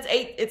it, and it's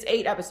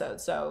 8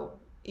 episodes, so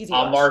easy.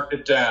 I'll mark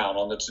it down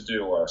on the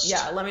to-do list.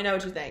 Yeah, let me know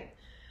what you think.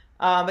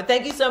 But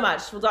thank you so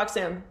much. We'll talk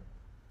soon.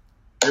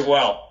 Be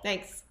well.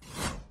 Thanks.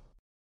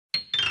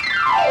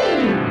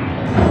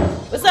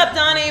 What's up,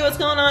 Donnie? What's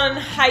going on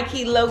high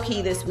key, low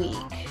key this week?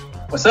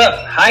 What's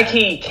up? High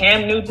key,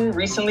 Cam Newton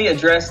recently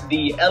addressed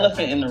the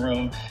elephant in the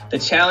room, the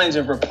challenge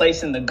of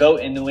replacing the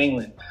GOAT in New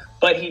England.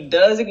 But he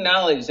does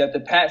acknowledge that the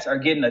Pats are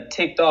getting a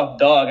ticked off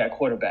dog at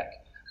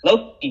quarterback.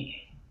 Low-key,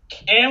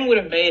 Cam would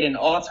have made an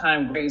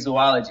all-time great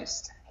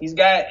zoologist. He's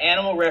got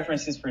animal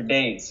references for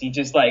days. He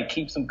just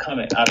keeps them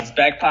coming out of his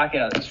back pocket,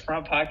 out of his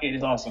front pocket.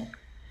 It's awesome.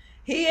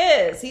 He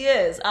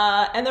is.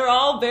 And they're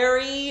all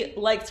very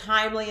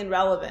timely and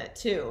relevant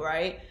too,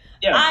 right?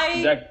 Yeah,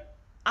 exactly.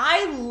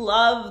 I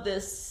love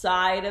this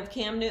side of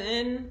Cam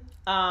Newton.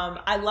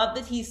 I love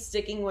that he's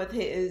sticking with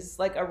his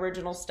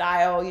original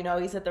style. You know,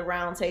 he's at the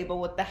round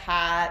table with the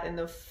hat and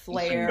the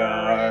flair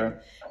and,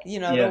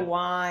 the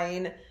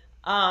wine.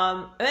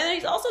 And then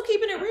he's also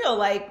keeping it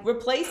real.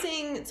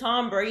 Replacing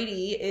Tom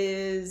Brady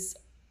is,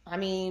 I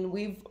mean,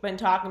 we've been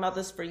talking about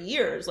this for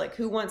years.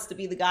 Who wants to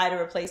be the guy to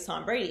replace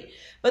Tom Brady?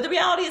 But the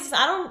reality is,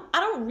 I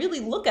don't really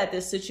look at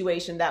this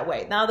situation that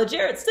way. Now, the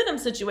Jarrett Stidham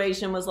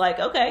situation was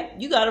okay,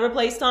 you got to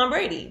replace Tom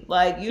Brady.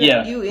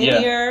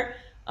 Here.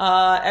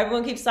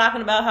 Everyone keeps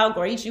talking about how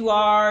great you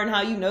are and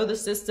how you know the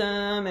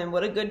system and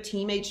what a good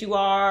teammate you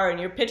are. And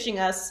you're pitching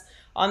us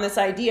on this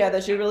idea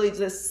that you're really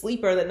this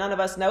sleeper that none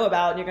of us know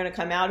about. And you're going to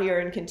come out here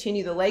and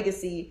continue the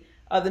legacy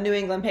of the New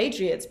England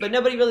Patriots. But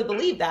nobody really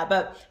believed that.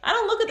 But I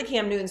don't look at the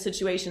Cam Newton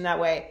situation that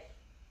way.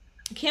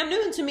 Cam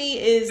Newton to me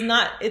it's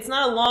not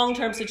a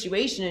long-term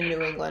situation in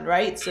New England,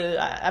 right? So,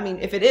 I mean,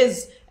 if it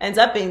ends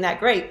up being that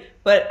great.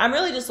 But I'm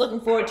really just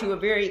looking forward to a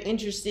very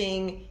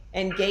interesting,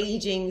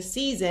 engaging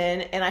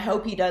season, and I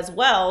hope he does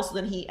well so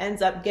then he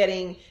ends up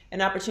getting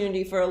an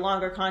opportunity for a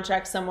longer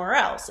contract somewhere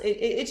else.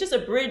 It's just a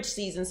bridge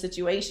season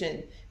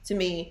situation to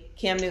me,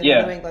 Cam Newton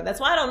in New England. That's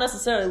why I don't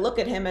necessarily look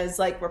at him as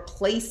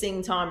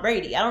replacing Tom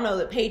Brady. I don't know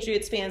that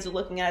Patriots fans are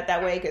looking at it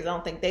that way because I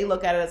don't think they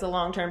look at it as a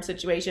long-term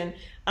situation.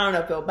 I don't know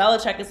if Bill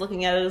Belichick is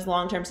looking at it as a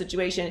long-term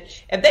situation.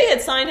 If they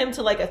had signed him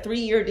to a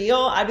 3-year deal,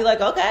 I'd be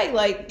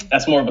okay,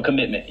 that's more of a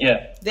commitment.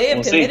 Yeah. They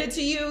have committed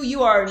to you.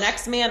 You are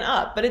next man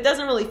up, but it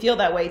doesn't really feel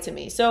that way to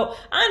me. So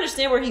I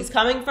understand where he's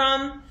coming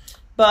from.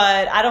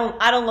 But I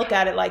don't look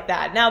at it like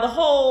that. Now the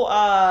whole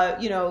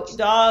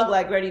dog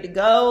like ready to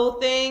go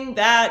thing,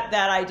 that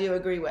I do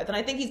agree with. And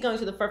I think he's going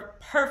to the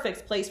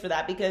perfect place for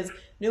that, because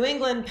New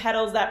England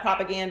peddles that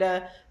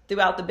propaganda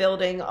throughout the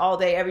building all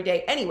day, every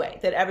day anyway,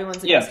 that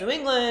everyone's against New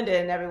England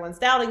and everyone's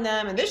doubting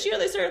them. And this year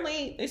they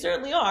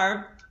certainly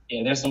are.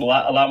 Yeah, there's a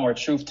lot more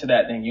truth to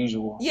that than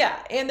usual. Yeah,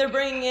 and they're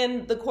bringing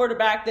in the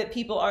quarterback that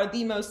people are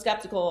the most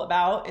skeptical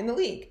about in the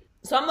league.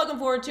 So I'm looking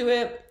forward to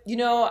it.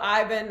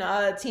 I've been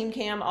Team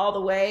Cam all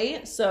the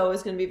way, so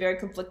it's going to be a very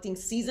conflicting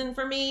season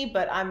for me,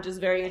 but I'm just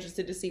very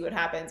interested to see what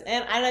happens.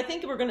 And I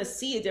think we're going to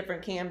see a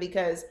different Cam,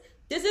 because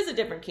this is a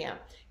different Cam.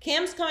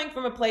 Cam's coming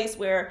from a place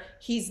where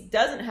he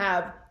doesn't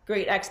have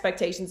great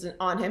expectations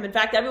on him. In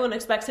fact, everyone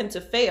expects him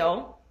to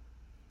fail.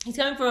 He's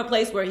coming from a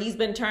place where he's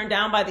been turned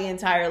down by the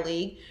entire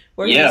league,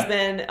 where he's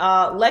been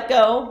let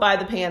go by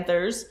the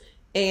Panthers.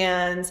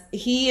 And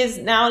he is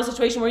now in a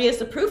situation where he has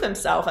to prove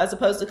himself, as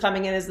opposed to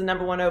coming in as the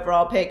number 1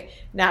 overall pick,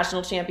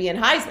 national champion,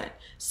 Heisman.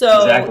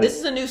 So This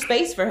is a new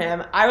space for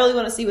him. I really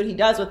want to see what he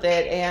does with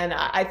it. And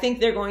I think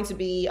they're going to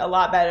be a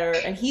lot better,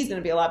 and he's going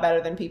to be a lot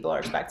better than people are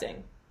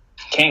expecting.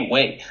 Can't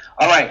wait.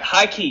 All right,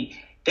 high key.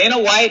 Dana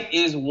White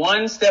is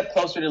one step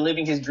closer to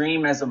living his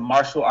dream as a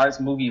martial arts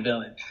movie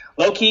villain.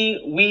 Low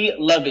key, we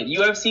love it.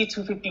 UFC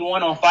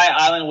 251 on Fight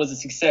Island was a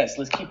success.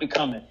 Let's keep it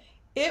coming.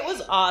 It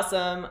was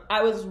awesome.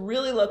 I was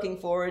really looking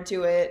forward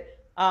to it.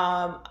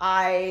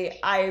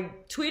 I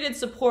tweeted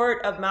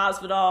support of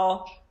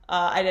Masvidal.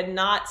 I had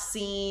not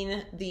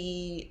seen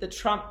the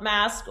Trump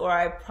mask, or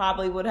I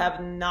probably would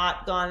have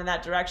not gone in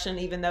that direction,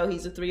 even though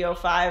he's a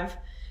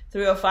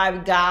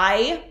 305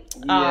 guy.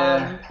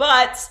 Yeah.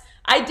 But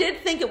I did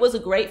think it was a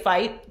great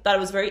fight. Thought it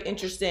was very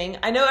interesting.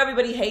 I know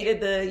everybody hated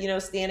the,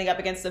 standing up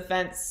against the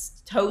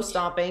fence, toe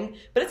stomping,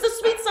 but it's a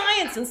sweet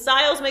science, and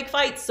styles make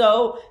fights.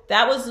 So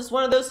that was just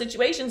one of those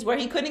situations where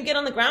he couldn't get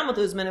on the ground with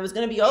Usman. It was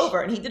going to be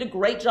over, and he did a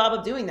great job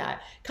of doing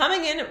that.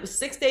 Coming in, it was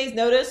 6 days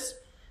notice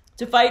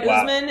to fight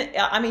Usman.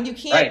 I mean, you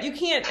can't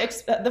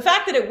the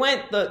fact that it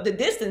went the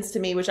distance, to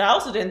me, which I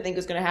also didn't think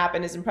was going to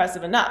happen, is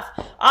impressive enough.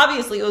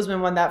 Obviously,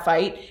 Usman won that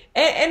fight.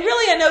 And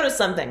really, I noticed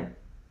something.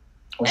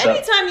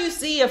 Anytime you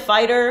see a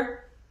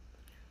fighter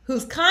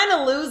who's kind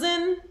of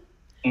losing,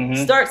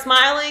 start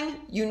smiling,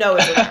 you know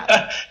it's a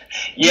wrap.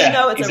 Yeah, you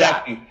know it's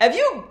exactly. a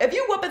wrap. If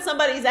you whooping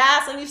somebody's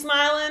ass and you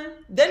smiling,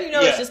 then you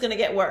know it's just going to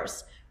get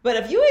worse. But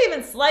if you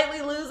even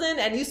slightly losing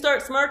and you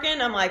start smirking,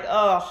 I'm like,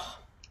 oh.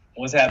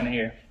 What's happening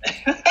here?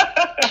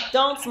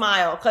 Don't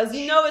smile, because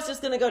you know it's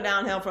just going to go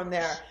downhill from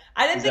there.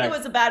 I didn't think it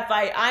was a bad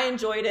fight. I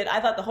enjoyed it.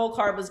 I thought the whole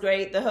card was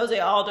great. The Jose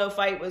Aldo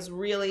fight was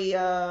really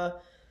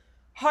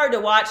hard to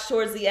watch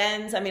towards the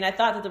end. I mean, I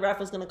thought that the ref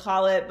was going to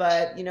call it,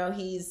 but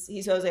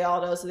he's Jose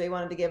Aldo, so they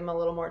wanted to give him a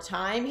little more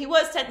time. He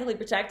was technically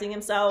protecting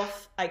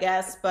himself, I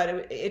guess, but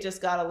it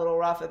just got a little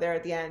rough there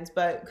at the end.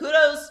 But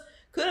kudos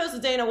to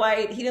Dana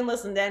White. He didn't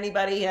listen to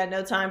anybody. He had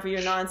no time for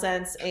your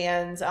nonsense,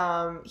 and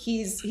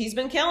he's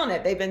been killing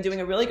it. They've been doing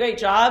a really great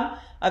job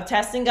of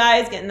testing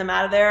guys, getting them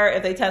out of there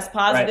if they test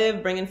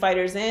positive, bringing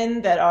fighters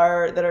in that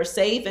are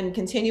safe, and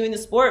continuing the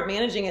sport,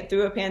 managing it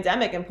through a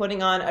pandemic, and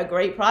putting on a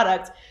great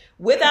product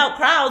without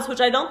crowds, which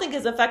I don't think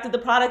has affected the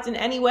product in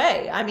any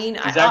way. I mean,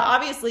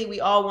 obviously we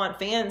all want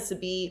fans to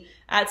be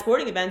at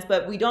sporting events,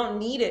 but we don't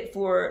need it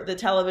for the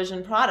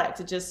television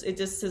product. It just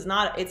is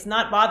not, it's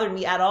not bothered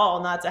me at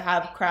all not to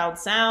have crowd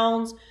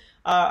sounds,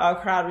 a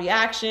crowd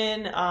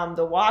reaction.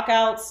 The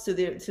walkouts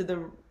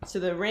to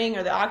the ring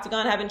or the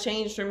octagon haven't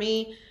changed for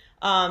me.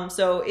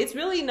 So it's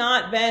really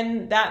not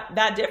been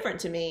that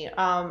different to me.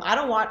 I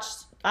don't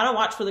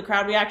watch for the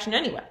crowd reaction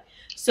anyway.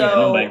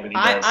 So really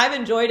I've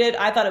enjoyed it.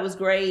 I thought it was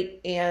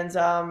great, and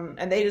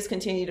they just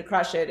continue to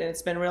crush it. And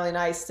it's been really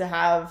nice to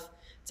have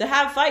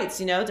fights,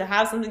 to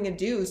have something to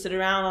do, sit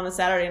around on a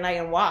Saturday night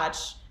and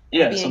watch.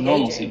 Yeah, some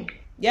normalcy.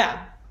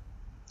 Yeah.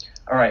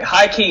 All right,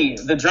 high key.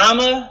 The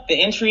drama, the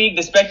intrigue,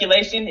 the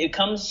speculation, it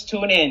comes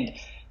to an end.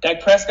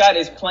 Dak Prescott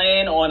is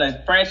playing on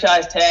a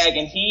franchise tag,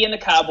 and he and the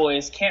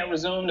Cowboys can't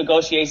resume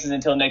negotiations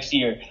until next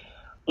year.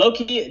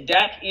 Low-key,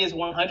 Dak is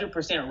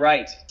 100%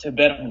 right to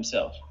bet on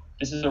himself.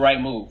 This is the right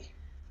move.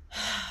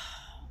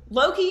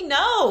 Low-key,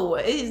 no,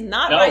 he's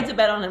not right to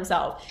bet on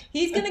himself.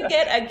 He's gonna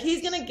get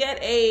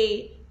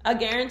a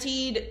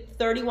guaranteed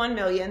 $31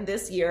 million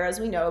this year,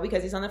 as we know,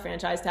 because he's on the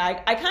franchise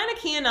tag. I kind of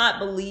cannot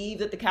believe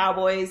that the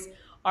Cowboys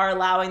are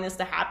allowing this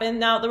to happen.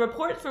 Now, the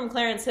report from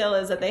Clarence Hill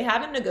is that they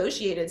haven't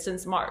negotiated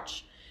since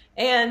March,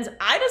 and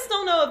I just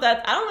don't know if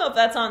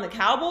that's on the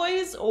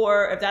Cowboys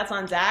or if that's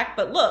on Dak.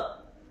 But look,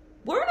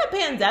 we're in a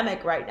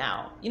pandemic right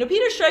now.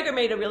 Peter Schrager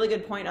made a really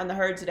good point on The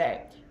Herd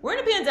today. We're in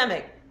a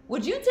pandemic.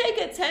 Would you take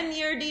a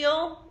 10-year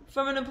deal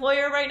from an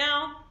employer right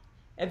now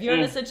if you're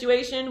in a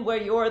situation where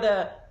you're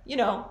the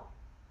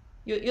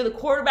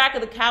quarterback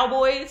of the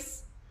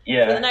Cowboys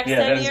for the next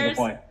 10 years?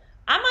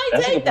 I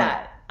might take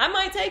that.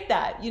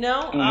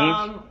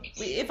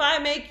 If I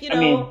make,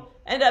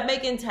 end up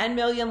making $10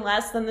 million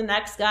less than the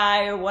next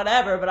guy or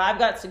whatever, but I've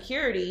got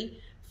security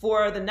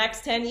for the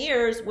next 10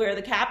 years where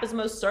the cap is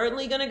most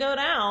certainly going to go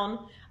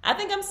down. I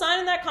think I'm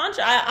signing that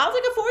contract. I'll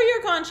take a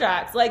 4-year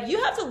contract. Like,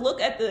 you have to look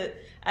at the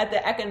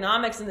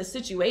economics and the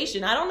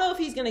situation. I don't know if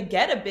he's going to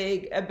get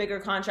a bigger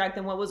contract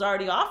than what was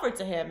already offered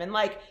to him. And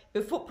like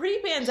before,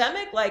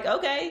 pre-pandemic, like,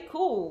 okay,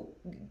 cool,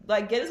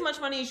 like get as much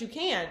money as you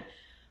can.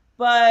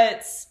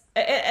 But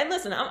and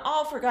listen, I'm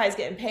all for guys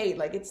getting paid.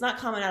 Like, it's not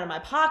coming out of my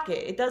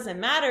pocket. It doesn't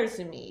matter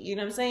to me. You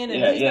know what I'm saying?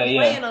 And he's been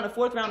playing on a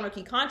 4th-round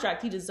rookie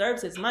contract. He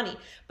deserves his money.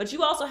 But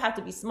you also have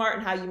to be smart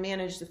in how you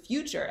manage the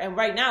future. And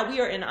right now, we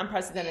are in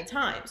unprecedented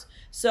times.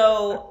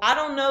 So I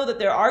don't know that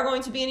there are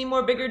going to be any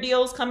more bigger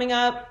deals coming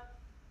up.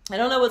 I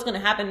don't know what's going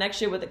to happen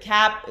next year with the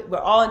cap. We're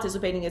all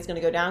anticipating it's going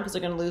to go down because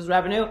they're going to lose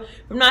revenue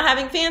from not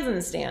having fans in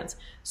the stands.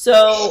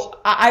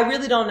 So I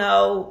really don't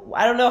know.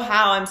 I don't know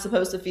how I'm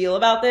supposed to feel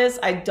about this.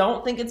 I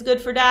don't think it's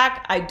good for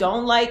Dak. I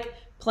don't like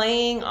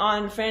playing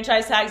on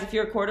franchise tags. If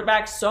you're a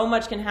quarterback, so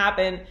much can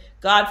happen.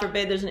 God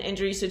forbid there's an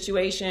injury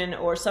situation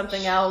or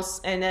something else.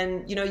 And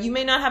then, you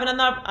may not have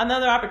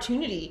another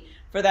opportunity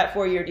for that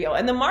 4-year deal.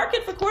 And the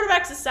market for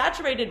quarterbacks is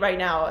saturated right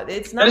now.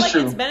 It's not like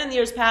it's been in the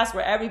years past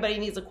where everybody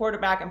needs a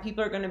quarterback and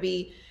people are going to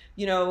be,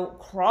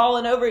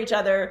 crawling over each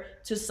other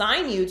to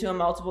sign you to a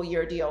multiple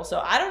year deal. So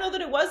I don't know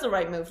that it was the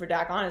right move for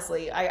Dak,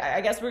 honestly.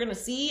 I guess we're going to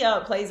see how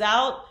it plays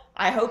out.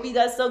 I hope he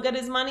does still get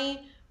his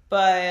money,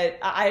 but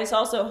I just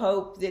also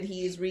hope that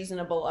he's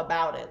reasonable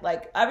about it.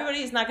 Like,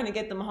 everybody's not going to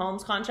get the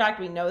Mahomes contract.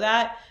 We know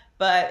that.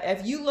 But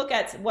if you look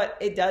at what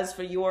it does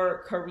for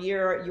your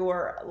career,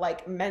 your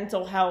like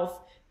mental health,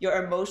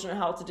 your emotional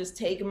health, to just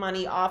take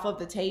money off of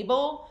the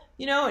table,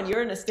 and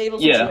you're in a stable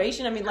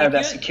situation. I mean, like,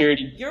 that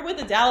security. You're with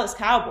the Dallas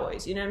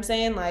Cowboys. You know what I'm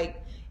saying? Like,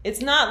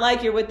 it's not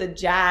like you're with the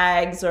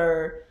Jags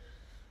or,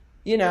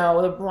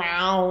 the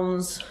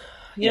Browns.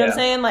 You know what I'm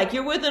saying? Like,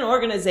 you're with an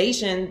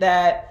organization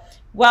that,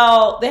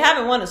 while they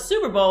haven't won a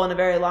Super Bowl in a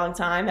very long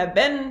time, have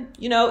been,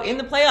 in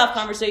the playoff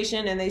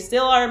conversation, and they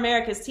still are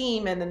America's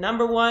team and the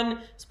 #1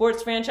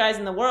 sports franchise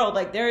in the world.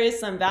 Like, there is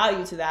some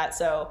value to that.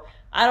 So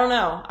I don't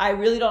know. I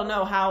really don't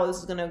know how this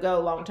is going to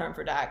go long term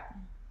for Dak.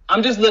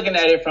 I'm just looking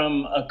at it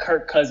from a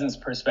Kirk Cousins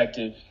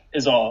perspective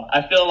is all.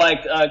 I feel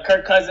like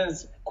Kirk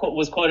Cousins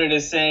was quoted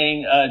as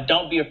saying,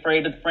 don't be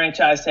afraid of the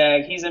franchise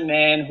tag. He's a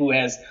man who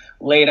has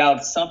laid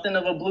out something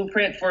of a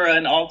blueprint for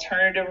an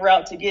alternative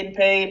route to getting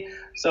paid.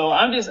 So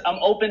I'm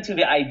open to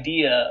the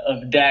idea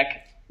of Dak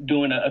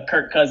doing a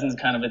Kirk Cousins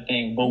kind of a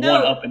thing, but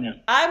one-upping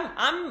him.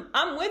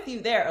 I'm with you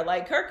there.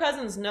 Like, Kirk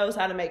Cousins knows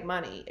how to make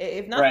money.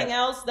 If nothing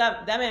else,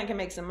 that man can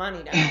make some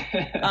money now.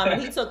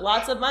 And he took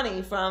lots of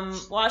money from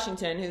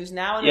Washington, who's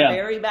now in a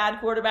very bad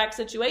quarterback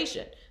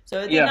situation.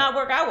 So it did not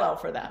work out well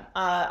for them.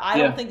 I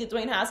don't think that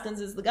Dwayne Haskins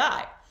is the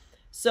guy.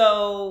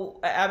 So,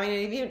 I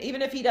mean,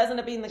 even if he doesn't end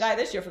up being the guy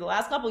this year, for the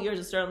last couple of years,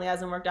 it certainly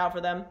hasn't worked out for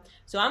them.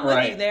 So I'm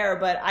with you there,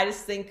 but I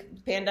just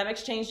think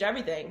pandemic's changed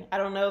everything. I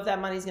don't know if that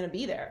money's going to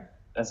be there.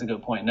 That's a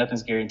good point.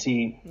 Nothing's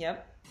guaranteed.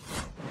 Yep.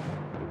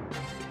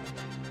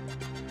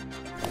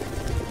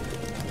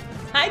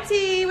 Hi,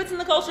 T. What's in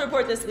the Culture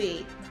Report this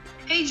week?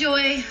 Hey,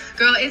 Joy.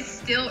 Girl, it's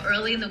still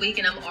early in the week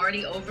and I'm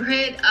already over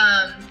it.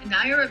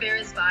 Naya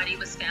Rivera's body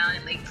was found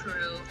in Lake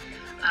Peru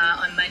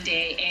on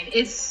Monday, and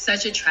it's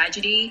such a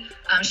tragedy.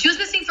 She was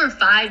missing for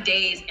 5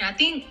 days, and I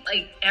think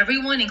like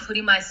everyone,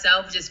 including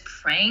myself, just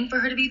praying for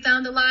her to be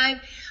found alive.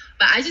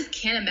 But I just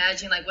can't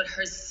imagine like what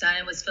her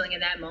son was feeling in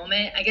that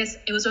moment. I guess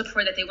it was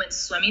reported that they went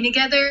swimming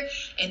together,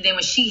 and then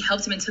when she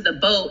helped him into the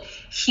boat,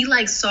 he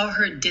like saw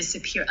her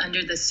disappear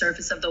under the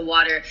surface of the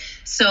water.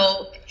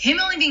 So him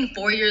only being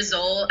 4 years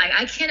old,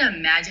 I can't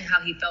imagine how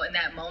he felt in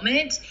that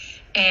moment.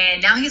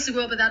 And now he has to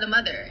grow up without a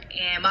mother.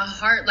 And my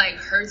heart like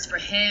hurts for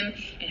him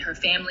and her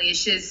family.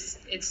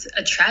 It's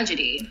a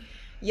tragedy.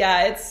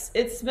 Yeah,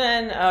 it's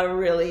been a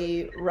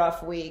really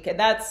rough week, and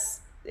that's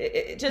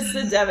just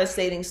a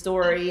devastating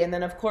story. And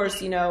then, of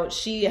course,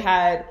 she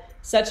had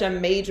such a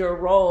major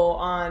role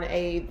on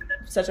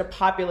such a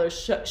popular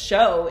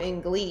show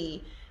in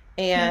Glee.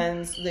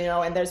 And,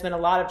 and there's been a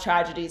lot of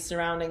tragedies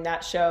surrounding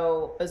that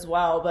show as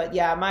well. But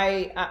yeah,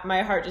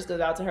 my heart just goes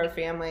out to her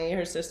family,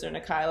 her sister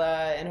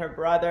Nikayla and her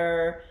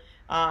brother.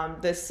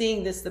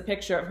 Seeing the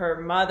picture of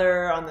her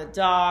mother on the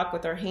dock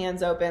with her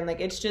hands open, like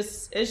it's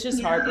just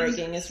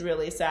heartbreaking. It's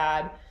really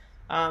sad.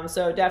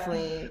 So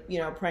definitely,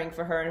 praying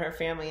for her and her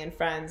family and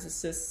friends.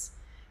 It's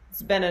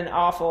been an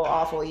awful,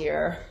 awful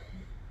year.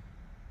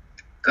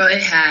 Girl,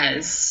 it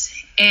has.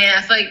 And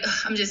I feel like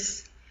it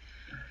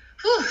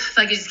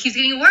just keeps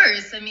getting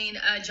worse. I mean,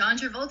 John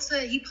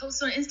Travolta, he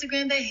posted on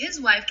Instagram that his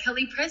wife,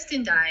 Kelly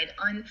Preston, died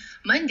on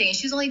Monday, and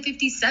she was only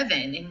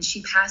 57, and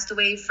she passed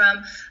away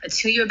from a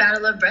 2-year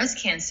battle of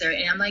breast cancer.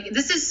 And I'm like,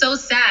 this is so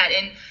sad.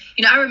 And,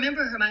 I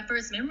remember my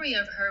first memory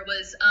of her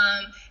was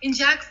in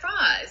Jack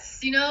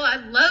Frost. I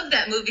loved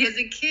that movie as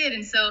a kid.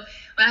 And so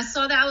when I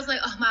saw that, I was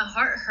like, oh, my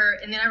heart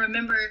hurt. And then I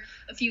remember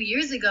a few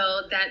years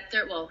ago that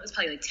it was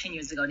probably like 10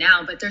 years ago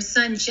now, but their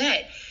son,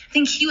 Jet, I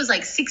think he was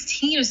like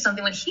 16 or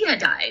something when he had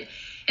died.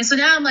 And so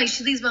now I'm like,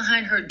 she leaves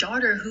behind her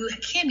daughter, who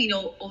can't be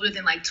no older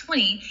than like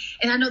 20.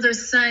 And I know their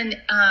son,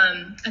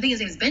 I think his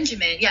name is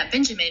Benjamin. Yeah,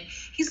 Benjamin.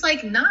 He's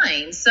like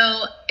 9.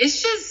 So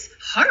it's just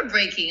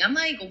heartbreaking. I'm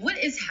like, what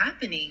is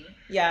happening?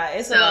 Yeah,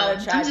 it's a lot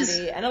of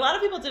tragedy. And a lot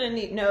of people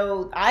didn't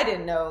know, I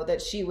didn't know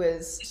that she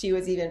was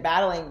even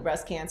battling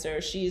breast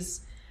cancer.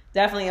 She's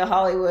definitely a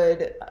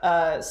Hollywood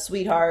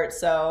sweetheart.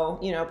 So,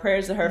 you know,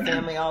 prayers to her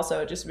family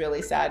also. Just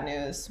really sad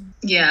news.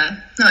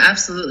 Yeah, no,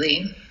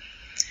 absolutely.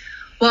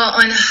 Well,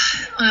 on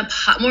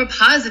a more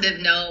positive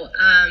note,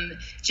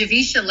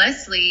 Javicia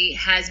Leslie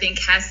has been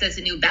cast as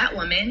a new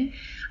Batwoman.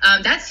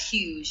 That's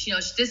huge. You know,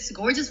 this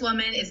gorgeous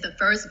woman is the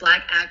first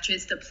Black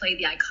actress to play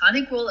the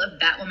iconic role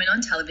of Batwoman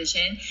on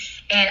television.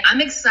 And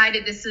I'm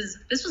excited. This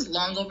was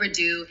long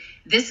overdue.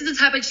 This is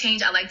the type of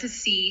change I like to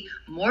see,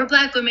 more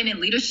Black women in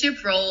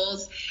leadership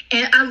roles.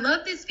 And I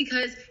love this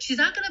because she's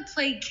not going to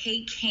play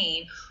Kate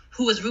Kane,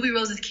 who was Ruby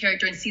Rose's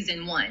character in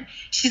season 1.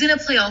 She's going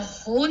to play a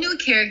whole new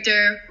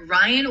character,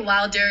 Ryan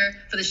Wilder,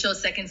 for the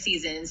show's second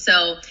season.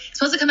 So it's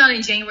supposed to come out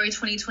in January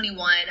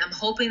 2021. I'm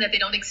hoping that they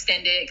don't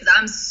extend it because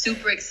I'm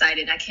super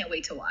excited. I can't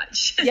wait to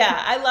watch. Yeah,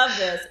 I love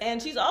this.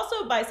 And she's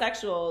also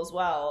bisexual as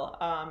well,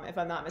 if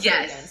I'm not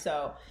mistaken. Yes.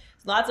 So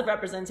lots of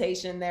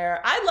representation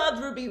there. I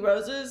loved Ruby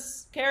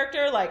Rose's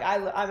character. Like,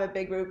 I'm a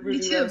big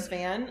Ruby Rose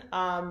fan.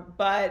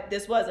 But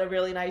this was a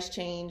really nice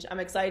change.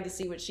 I'm excited to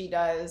see what she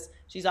does.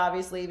 She's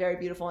obviously very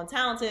beautiful and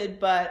talented,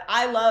 but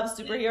I love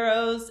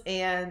superheroes,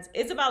 and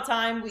it's about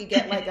time we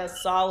get like a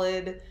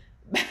solid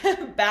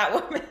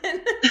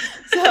Batwoman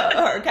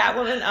or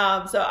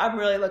Catwoman. So I'm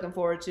really looking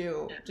forward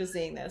to just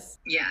seeing this.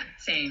 Yeah,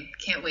 same.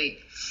 Can't wait.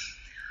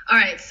 All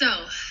right, so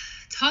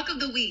talk of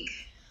the week.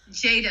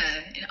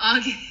 Jada in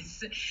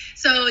August.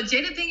 So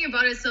Jada Pinkett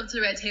brought herself to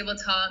the Red Table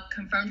Talk,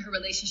 confirmed her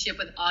relationship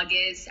with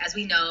August, as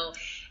we know.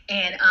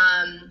 And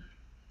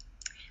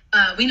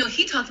we know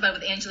he talked about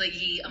it with Angela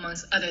Yee,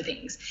 amongst other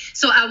things.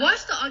 So I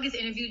watched the August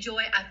interview,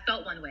 Joy. I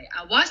felt one way.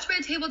 I watched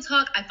Red Table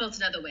Talk. I felt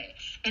another way.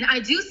 And I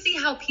do see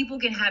how people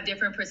can have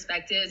different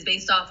perspectives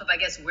based off of, I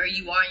guess, where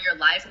you are in your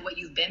life and what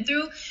you've been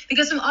through.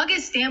 Because from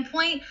August's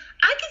standpoint,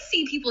 I could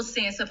see people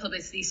saying it's a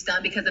publicity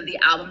stunt because of the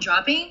album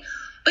dropping.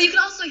 But you can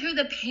also hear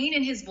the pain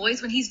in his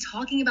voice when he's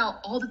talking about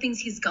all the things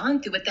he's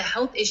gone through with the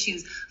health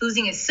issues,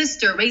 losing his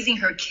sister, raising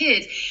her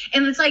kids.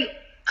 And it's like,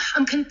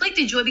 I'm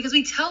conflicted, Joy, because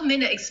we tell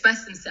men to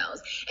express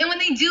themselves. And when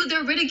they do,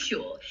 they're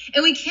ridiculed.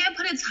 And we can't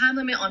put a time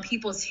limit on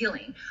people's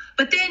healing.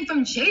 But then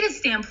from Jada's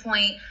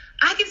standpoint,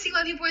 I can see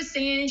why people are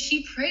saying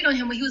she preyed on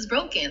him when he was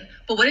broken.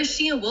 But what if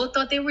she and Will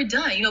thought they were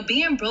done? You know,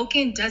 being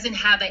broken doesn't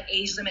have an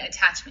age limit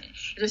attachment.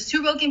 If there's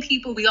 2 broken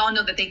people, we all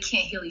know that they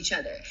can't heal each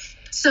other.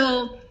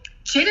 So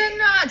Jada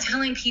not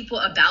telling people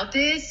about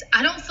this,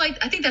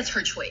 I think that's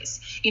her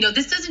choice. You know,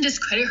 this doesn't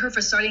discredit her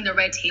for starting the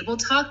Red Table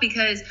Talk,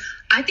 because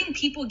I think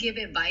people give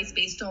advice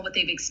based on what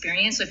they've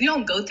experienced. So if you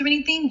don't go through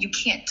anything, you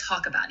can't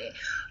talk about it.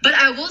 But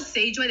I will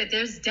say, Joy, that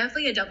there's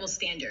definitely a double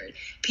standard.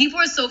 People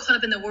are so caught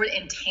up in the word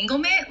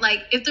entanglement. Like,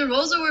 if the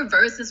roles were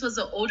reversed, this was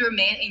an older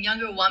man and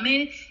younger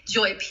woman,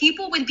 Joy,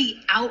 people would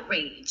be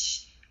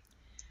outraged.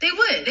 They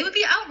would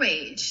be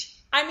outraged.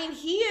 I mean,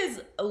 he is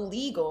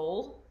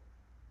illegal.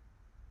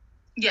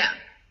 Yeah.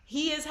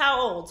 He is how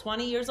old?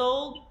 20 years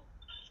old?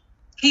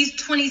 He's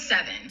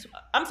 27.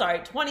 I'm sorry,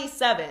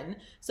 27.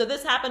 So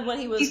this happened when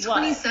he was He's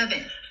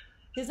 27.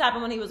 This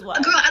happened when he was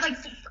what? Girl,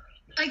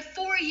 like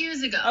 4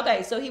 years ago.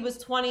 Okay, so he was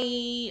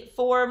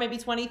 24, maybe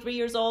 23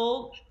 years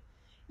old.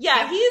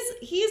 Yeah,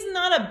 he's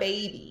not a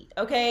baby,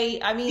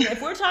 okay? I mean,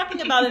 if we're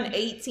talking about an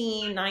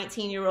 18,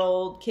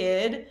 19-year-old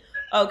kid,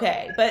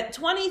 okay. But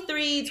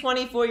 23,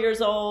 24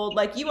 years old,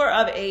 like, you are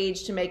of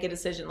age to make a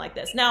decision like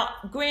this. Now,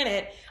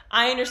 granted,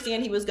 I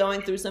understand he was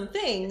going through some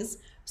things,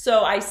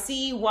 so I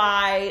see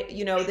why,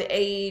 you know, the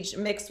age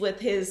mixed with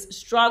his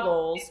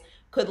struggles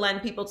could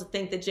lend people to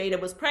think that Jada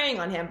was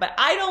preying on him. But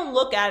I don't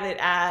look at it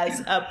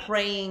as a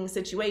preying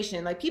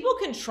situation. Like, people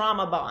can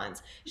trauma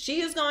bond.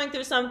 She is going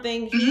through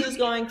something. He is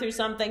going through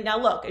something. Now,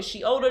 look, is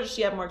she older? Does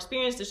she have more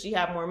experience? Does she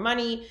have more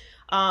money?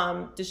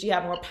 Does she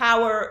have more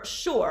power?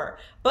 Sure.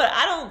 But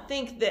I don't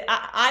think that,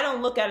 I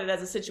don't look at it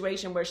as a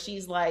situation where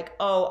she's like,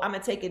 oh, I'm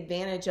going to take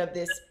advantage of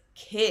this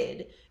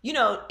kid. You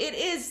know, it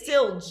is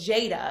still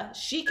Jada.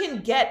 She can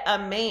get a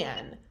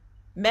man,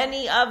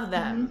 many of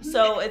them.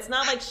 So it's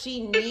not like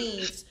she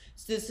needs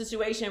this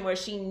situation where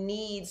she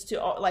needs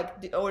to,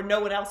 like, or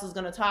no one else is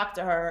going to talk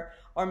to her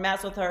or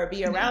mess with her or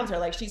be around her.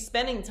 Like, she's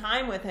spending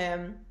time with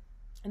him.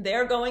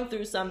 They're going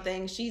through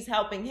something. She's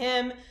helping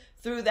him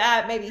through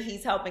that. Maybe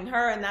he's helping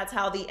her, and that's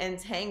how the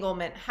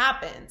entanglement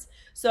happens.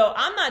 So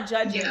I'm not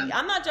judging. Yeah.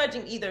 I'm not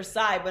judging either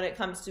side when it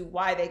comes to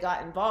why they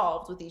got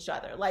involved with each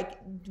other. Like,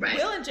 right.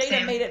 Will and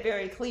Jada made it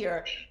very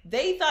clear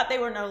they thought they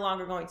were no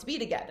longer going to be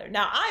together.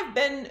 Now, I've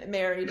been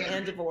married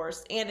and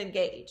divorced and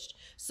engaged,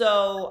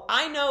 so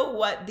I know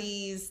what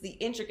the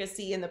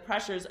intricacy and the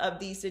pressures of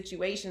these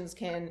situations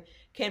can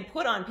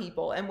put on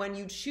people. And when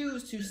you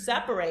choose to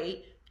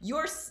separate,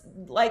 you're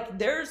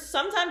like,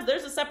 sometimes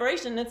there's a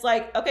separation. It's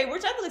like, okay, we're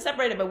technically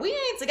separated, but we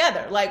ain't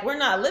together. Like, we're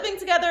not living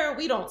together.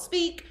 We don't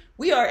speak.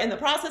 we are in the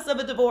process of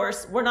a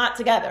divorce. We're not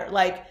together.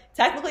 Like,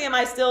 technically, am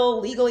I still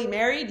legally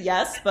married?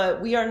 Yes,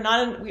 but we are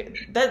not,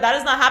 that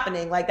is not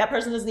happening. Like, that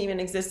person doesn't even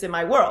exist in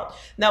my world.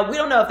 Now, we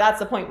don't know if that's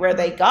the point where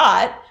they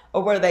got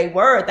or where they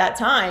were at that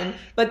time,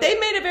 but they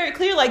made it very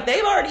clear, like,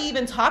 they've already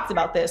even talked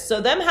about this. So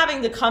them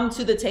having to come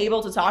to the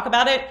table to talk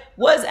about it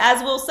was,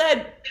 as Will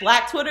said,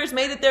 Black Twitter's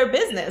made it their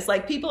business.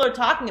 Like, people are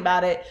talking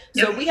about it,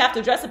 so we have to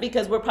address it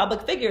because we're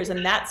public figures,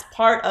 and that's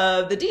part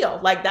of the deal.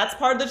 Like, that's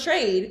part of the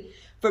trade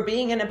for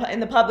being in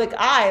the public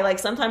eye. Like,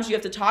 sometimes you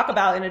have to talk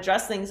about and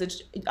address things that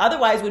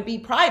otherwise would be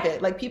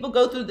private. Like, people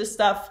go through this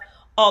stuff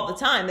all the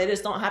time. They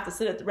just don't have to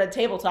sit at the red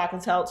table talk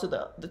and tell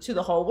it to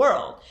the whole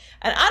world.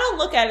 And I don't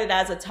look at it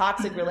as a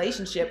toxic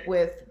relationship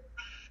with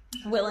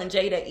Will and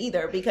Jada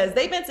either, because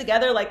they've been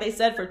together, like they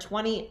said, for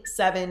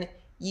 27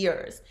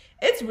 years.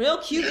 It's real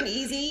cute and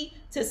easy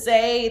to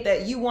say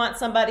that you want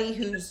somebody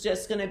who's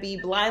just going to be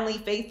blindly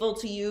faithful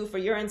to you for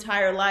your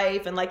entire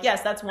life. And like,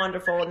 yes, that's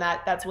wonderful. And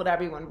that's what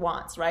everyone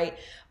wants, right?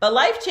 But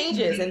life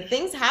changes and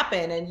things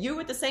happen, and you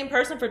with the same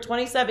person for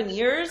 27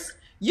 years,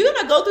 you're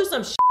going to go through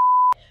some shit.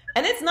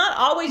 And it's not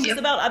always just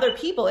about other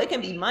people. It can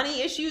be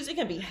money issues. It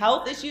can be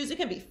health issues. It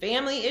can be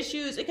family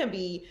issues. It can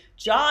be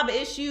job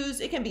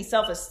issues. It can be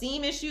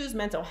self-esteem issues,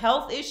 mental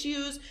health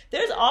issues.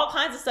 There's all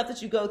kinds of stuff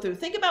that you go through.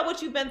 Think about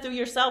what you've been through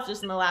yourself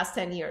just in the last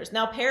 10 years.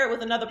 Now pair it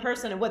with another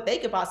person and what they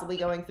could possibly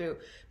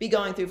be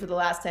going through for the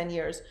last 10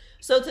 years.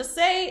 So to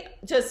say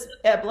just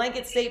a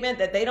blanket statement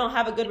that they don't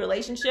have a good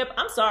relationship,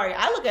 I'm sorry.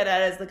 I look at it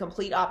as the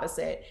complete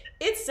opposite.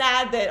 It's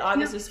sad that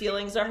August's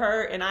feelings are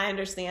hurt, and I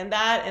understand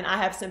that, and I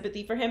have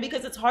sympathy for him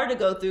because it's hard to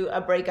go through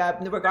a breakup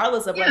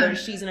regardless of whether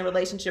she's in a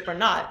relationship or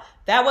not.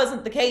 That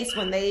wasn't the case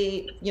when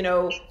they,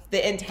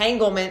 the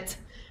entanglement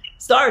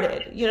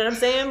started. You know what I'm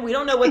saying? We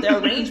don't know what the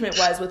arrangement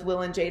was with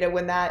Will and Jada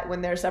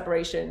when their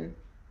separation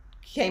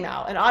came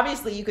out. And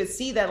obviously you could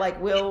see that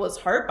like Will was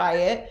hurt by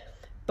it,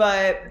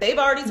 but they've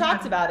already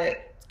talked about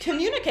it.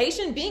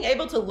 Communication, being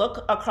able to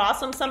look across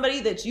from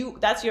somebody that's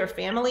your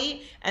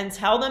family and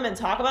tell them and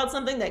talk about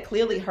something that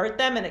clearly hurt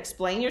them and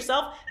explain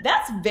yourself,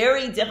 that's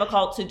very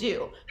difficult to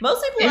do.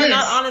 Most people are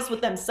not honest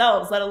with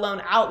themselves, let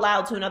alone out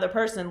loud to another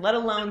person, let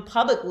alone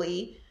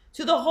publicly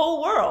to the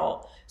whole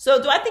world.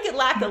 So do I think it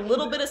lacked a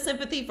little bit of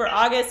sympathy for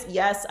August?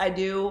 Yes, I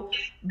do.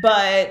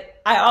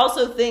 But I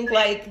also think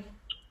like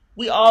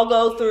we all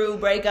go through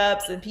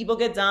breakups and people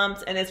get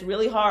dumped and it's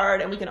really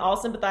hard, and we can all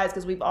sympathize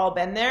because we've all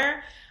been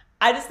there.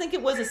 I just think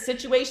it was a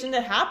situation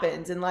that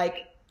happens, and like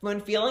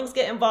when feelings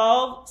get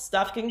involved,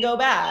 stuff can go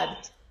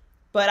bad.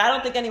 But I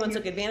don't think anyone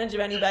took advantage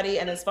of anybody.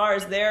 And as far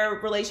as their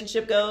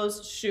relationship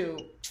goes,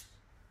 shoot,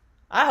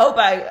 I hope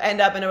I end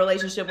up in a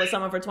relationship with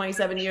someone for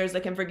 27 years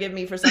that can forgive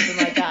me for something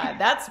like that.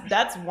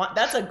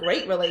 That's a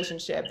great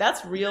relationship.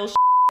 That's real shit.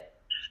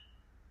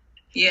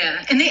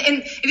 Yeah, and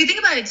if you think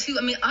about it too,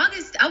 I mean,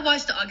 I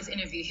watched the August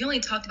interview. He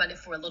only talked about it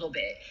for a little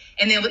bit,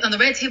 and then on the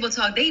Red Table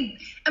Talk, they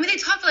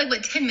talked for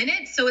like 10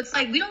 minutes. So it's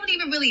like we don't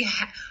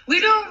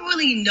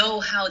really know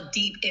how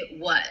deep it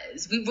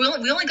was. We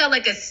only got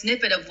like a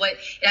snippet of what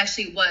it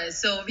actually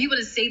was. So if you were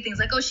to say things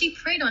like, "Oh, she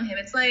preyed on him,"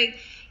 it's like,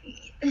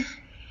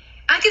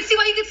 I can see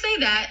why you could say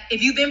that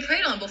if you've been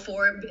preyed on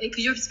before,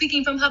 because you're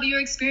speaking from probably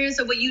your experience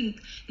or what you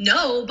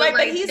know. But, right,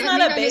 like, but he's that not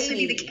may a not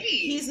necessarily baby. be the case.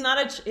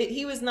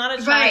 He was not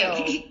a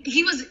child. Right.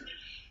 He was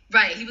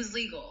right. He was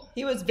legal.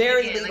 He was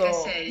very legal. Like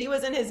I said, he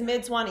was in his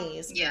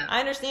mid-20s. Yeah. I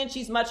understand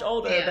she's much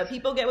older, but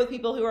people get with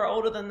people who are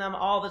older than them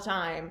all the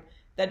time.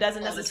 That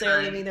doesn't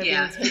necessarily mean they're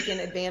being taken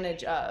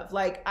advantage of.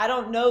 Like, I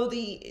don't know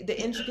the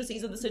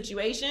intricacies of the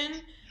situation,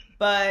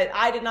 but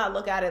I did not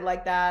look at it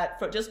like that.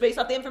 Just based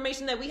off the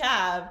information that we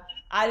have,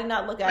 I did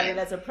not look at it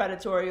as a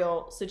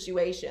predatorial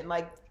situation.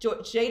 Like,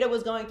 Jada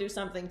was going through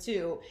something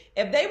too.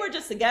 If they were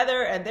just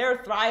together and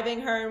they're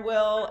thriving, her and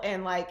Will,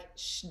 and like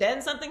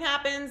then something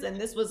happens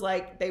and this was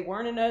like they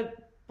weren't in a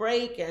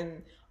break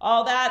and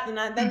all that,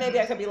 then maybe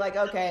I could be like,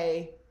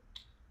 okay,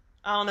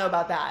 I don't know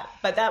about that.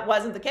 But that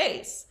wasn't the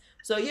case.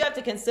 So you have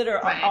to consider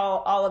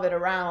all of it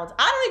around.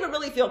 I don't even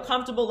really feel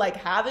comfortable like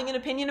having an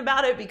opinion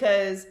about it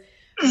because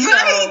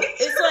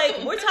it's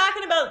like we're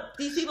talking about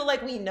these people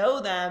like we know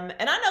them.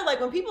 And I know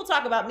like when people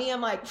talk about me,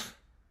 I'm like,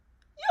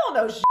 you don't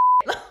know shit.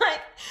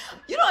 Like,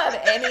 you don't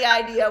have any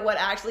idea what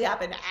actually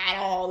happened at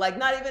all. Like,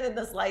 not even in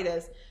the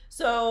slightest.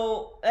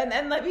 So,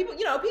 and like people,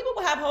 people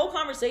will have whole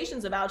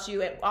conversations about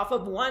you off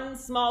of one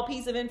small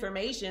piece of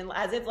information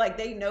as if like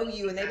they know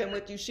you and they've been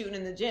with you shooting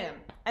in the gym,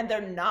 and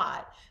they're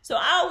not. So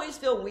I always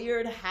feel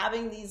weird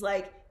having these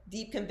like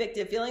deep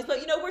convicted feelings, but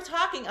we're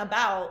talking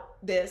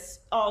about this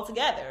all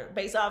together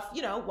based off,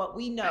 what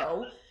we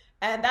know.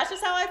 And that's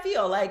just how I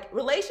feel. Like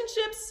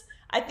relationships,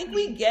 I think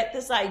we get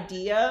this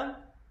idea,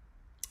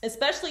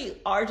 especially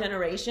our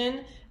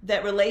generation,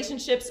 that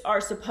relationships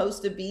are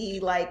supposed to be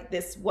like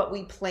this, what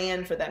we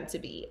plan for them to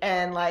be.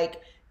 And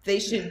like, they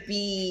should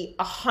be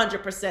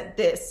 100%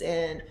 this.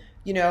 And,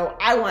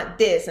 I want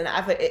this. And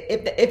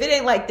if it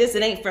ain't like this,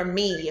 it ain't for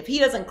me. If he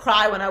doesn't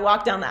cry when I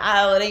walk down the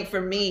aisle, it ain't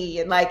for me.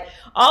 And like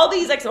all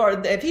these,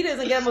 or if he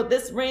doesn't get him with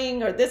this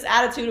ring or this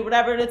attitude or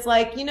whatever, and it's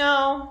like,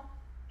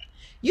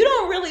 You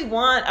don't really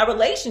want a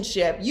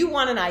relationship. You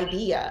want an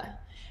idea.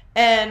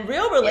 And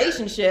real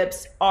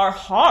relationships are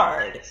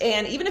hard.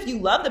 And even if you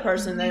love the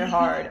person, they're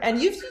hard.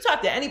 And you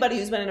talk to anybody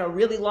who's been in a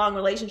really long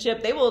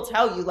relationship, they will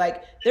tell you,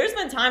 like, there's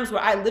been times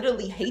where I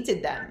literally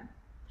hated them.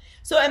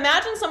 So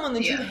imagine someone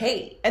that you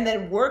hate and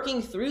then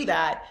working through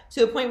that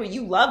to a point where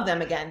you love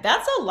them again.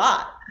 That's a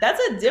lot.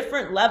 That's a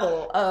different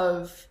level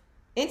of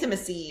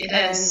intimacy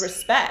and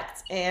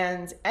respect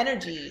and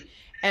energy.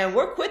 And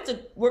we're quick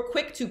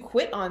to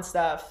quit on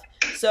stuff.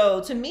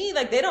 So to me,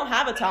 like, they don't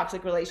have a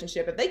toxic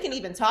relationship. If they can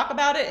even talk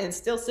about it and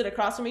still sit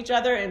across from each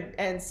other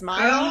and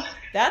smile,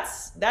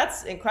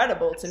 that's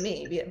incredible to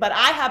me. But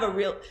I have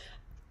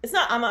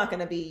I'm not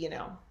going to be,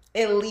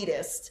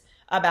 elitist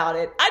about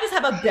it. I just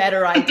have a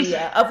better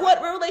idea of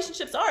what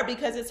relationships are,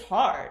 because it's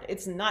hard.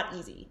 It's not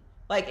easy.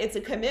 Like, it's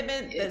a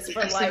commitment that's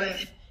for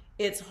life.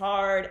 It's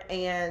hard,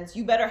 and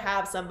you better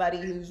have somebody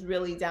who's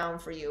really down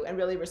for you and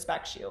really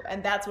respects you.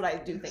 And that's what I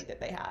do think that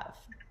they have.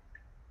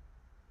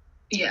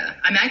 Yeah,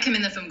 I mean, I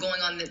commend them from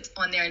going on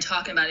there and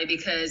talking about it,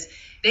 because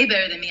they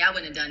better than me. I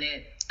wouldn't have done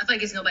it. I feel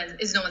like it's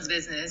no one's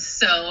business.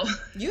 So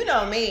you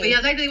know me. But yeah,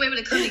 the fact that they were able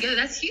to come together,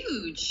 that's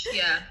huge.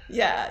 Yeah.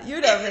 Yeah, you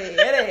know me.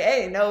 It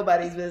ain't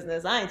nobody's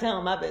business. I ain't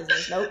telling my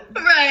business. Nope.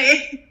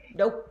 Right.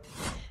 Nope.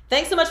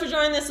 Thanks so much for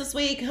joining us this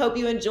week. Hope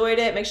you enjoyed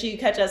it. Make sure you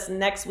catch us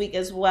next week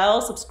as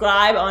well.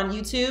 Subscribe on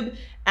YouTube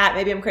at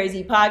Maybe I'm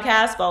Crazy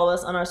Podcast. Follow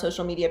us on our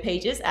social media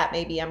pages at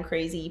Maybe I'm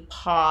Crazy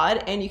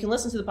Pod. And you can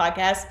listen to the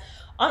podcast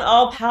on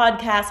all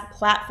podcast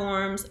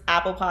platforms: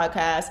 Apple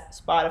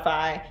Podcasts,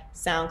 Spotify,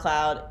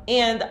 SoundCloud,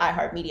 and the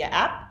iHeartMedia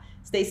app.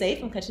 Stay safe,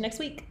 and we'll catch you next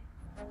week.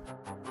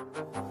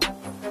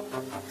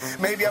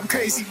 Maybe I'm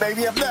crazy,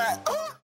 maybe I'm not.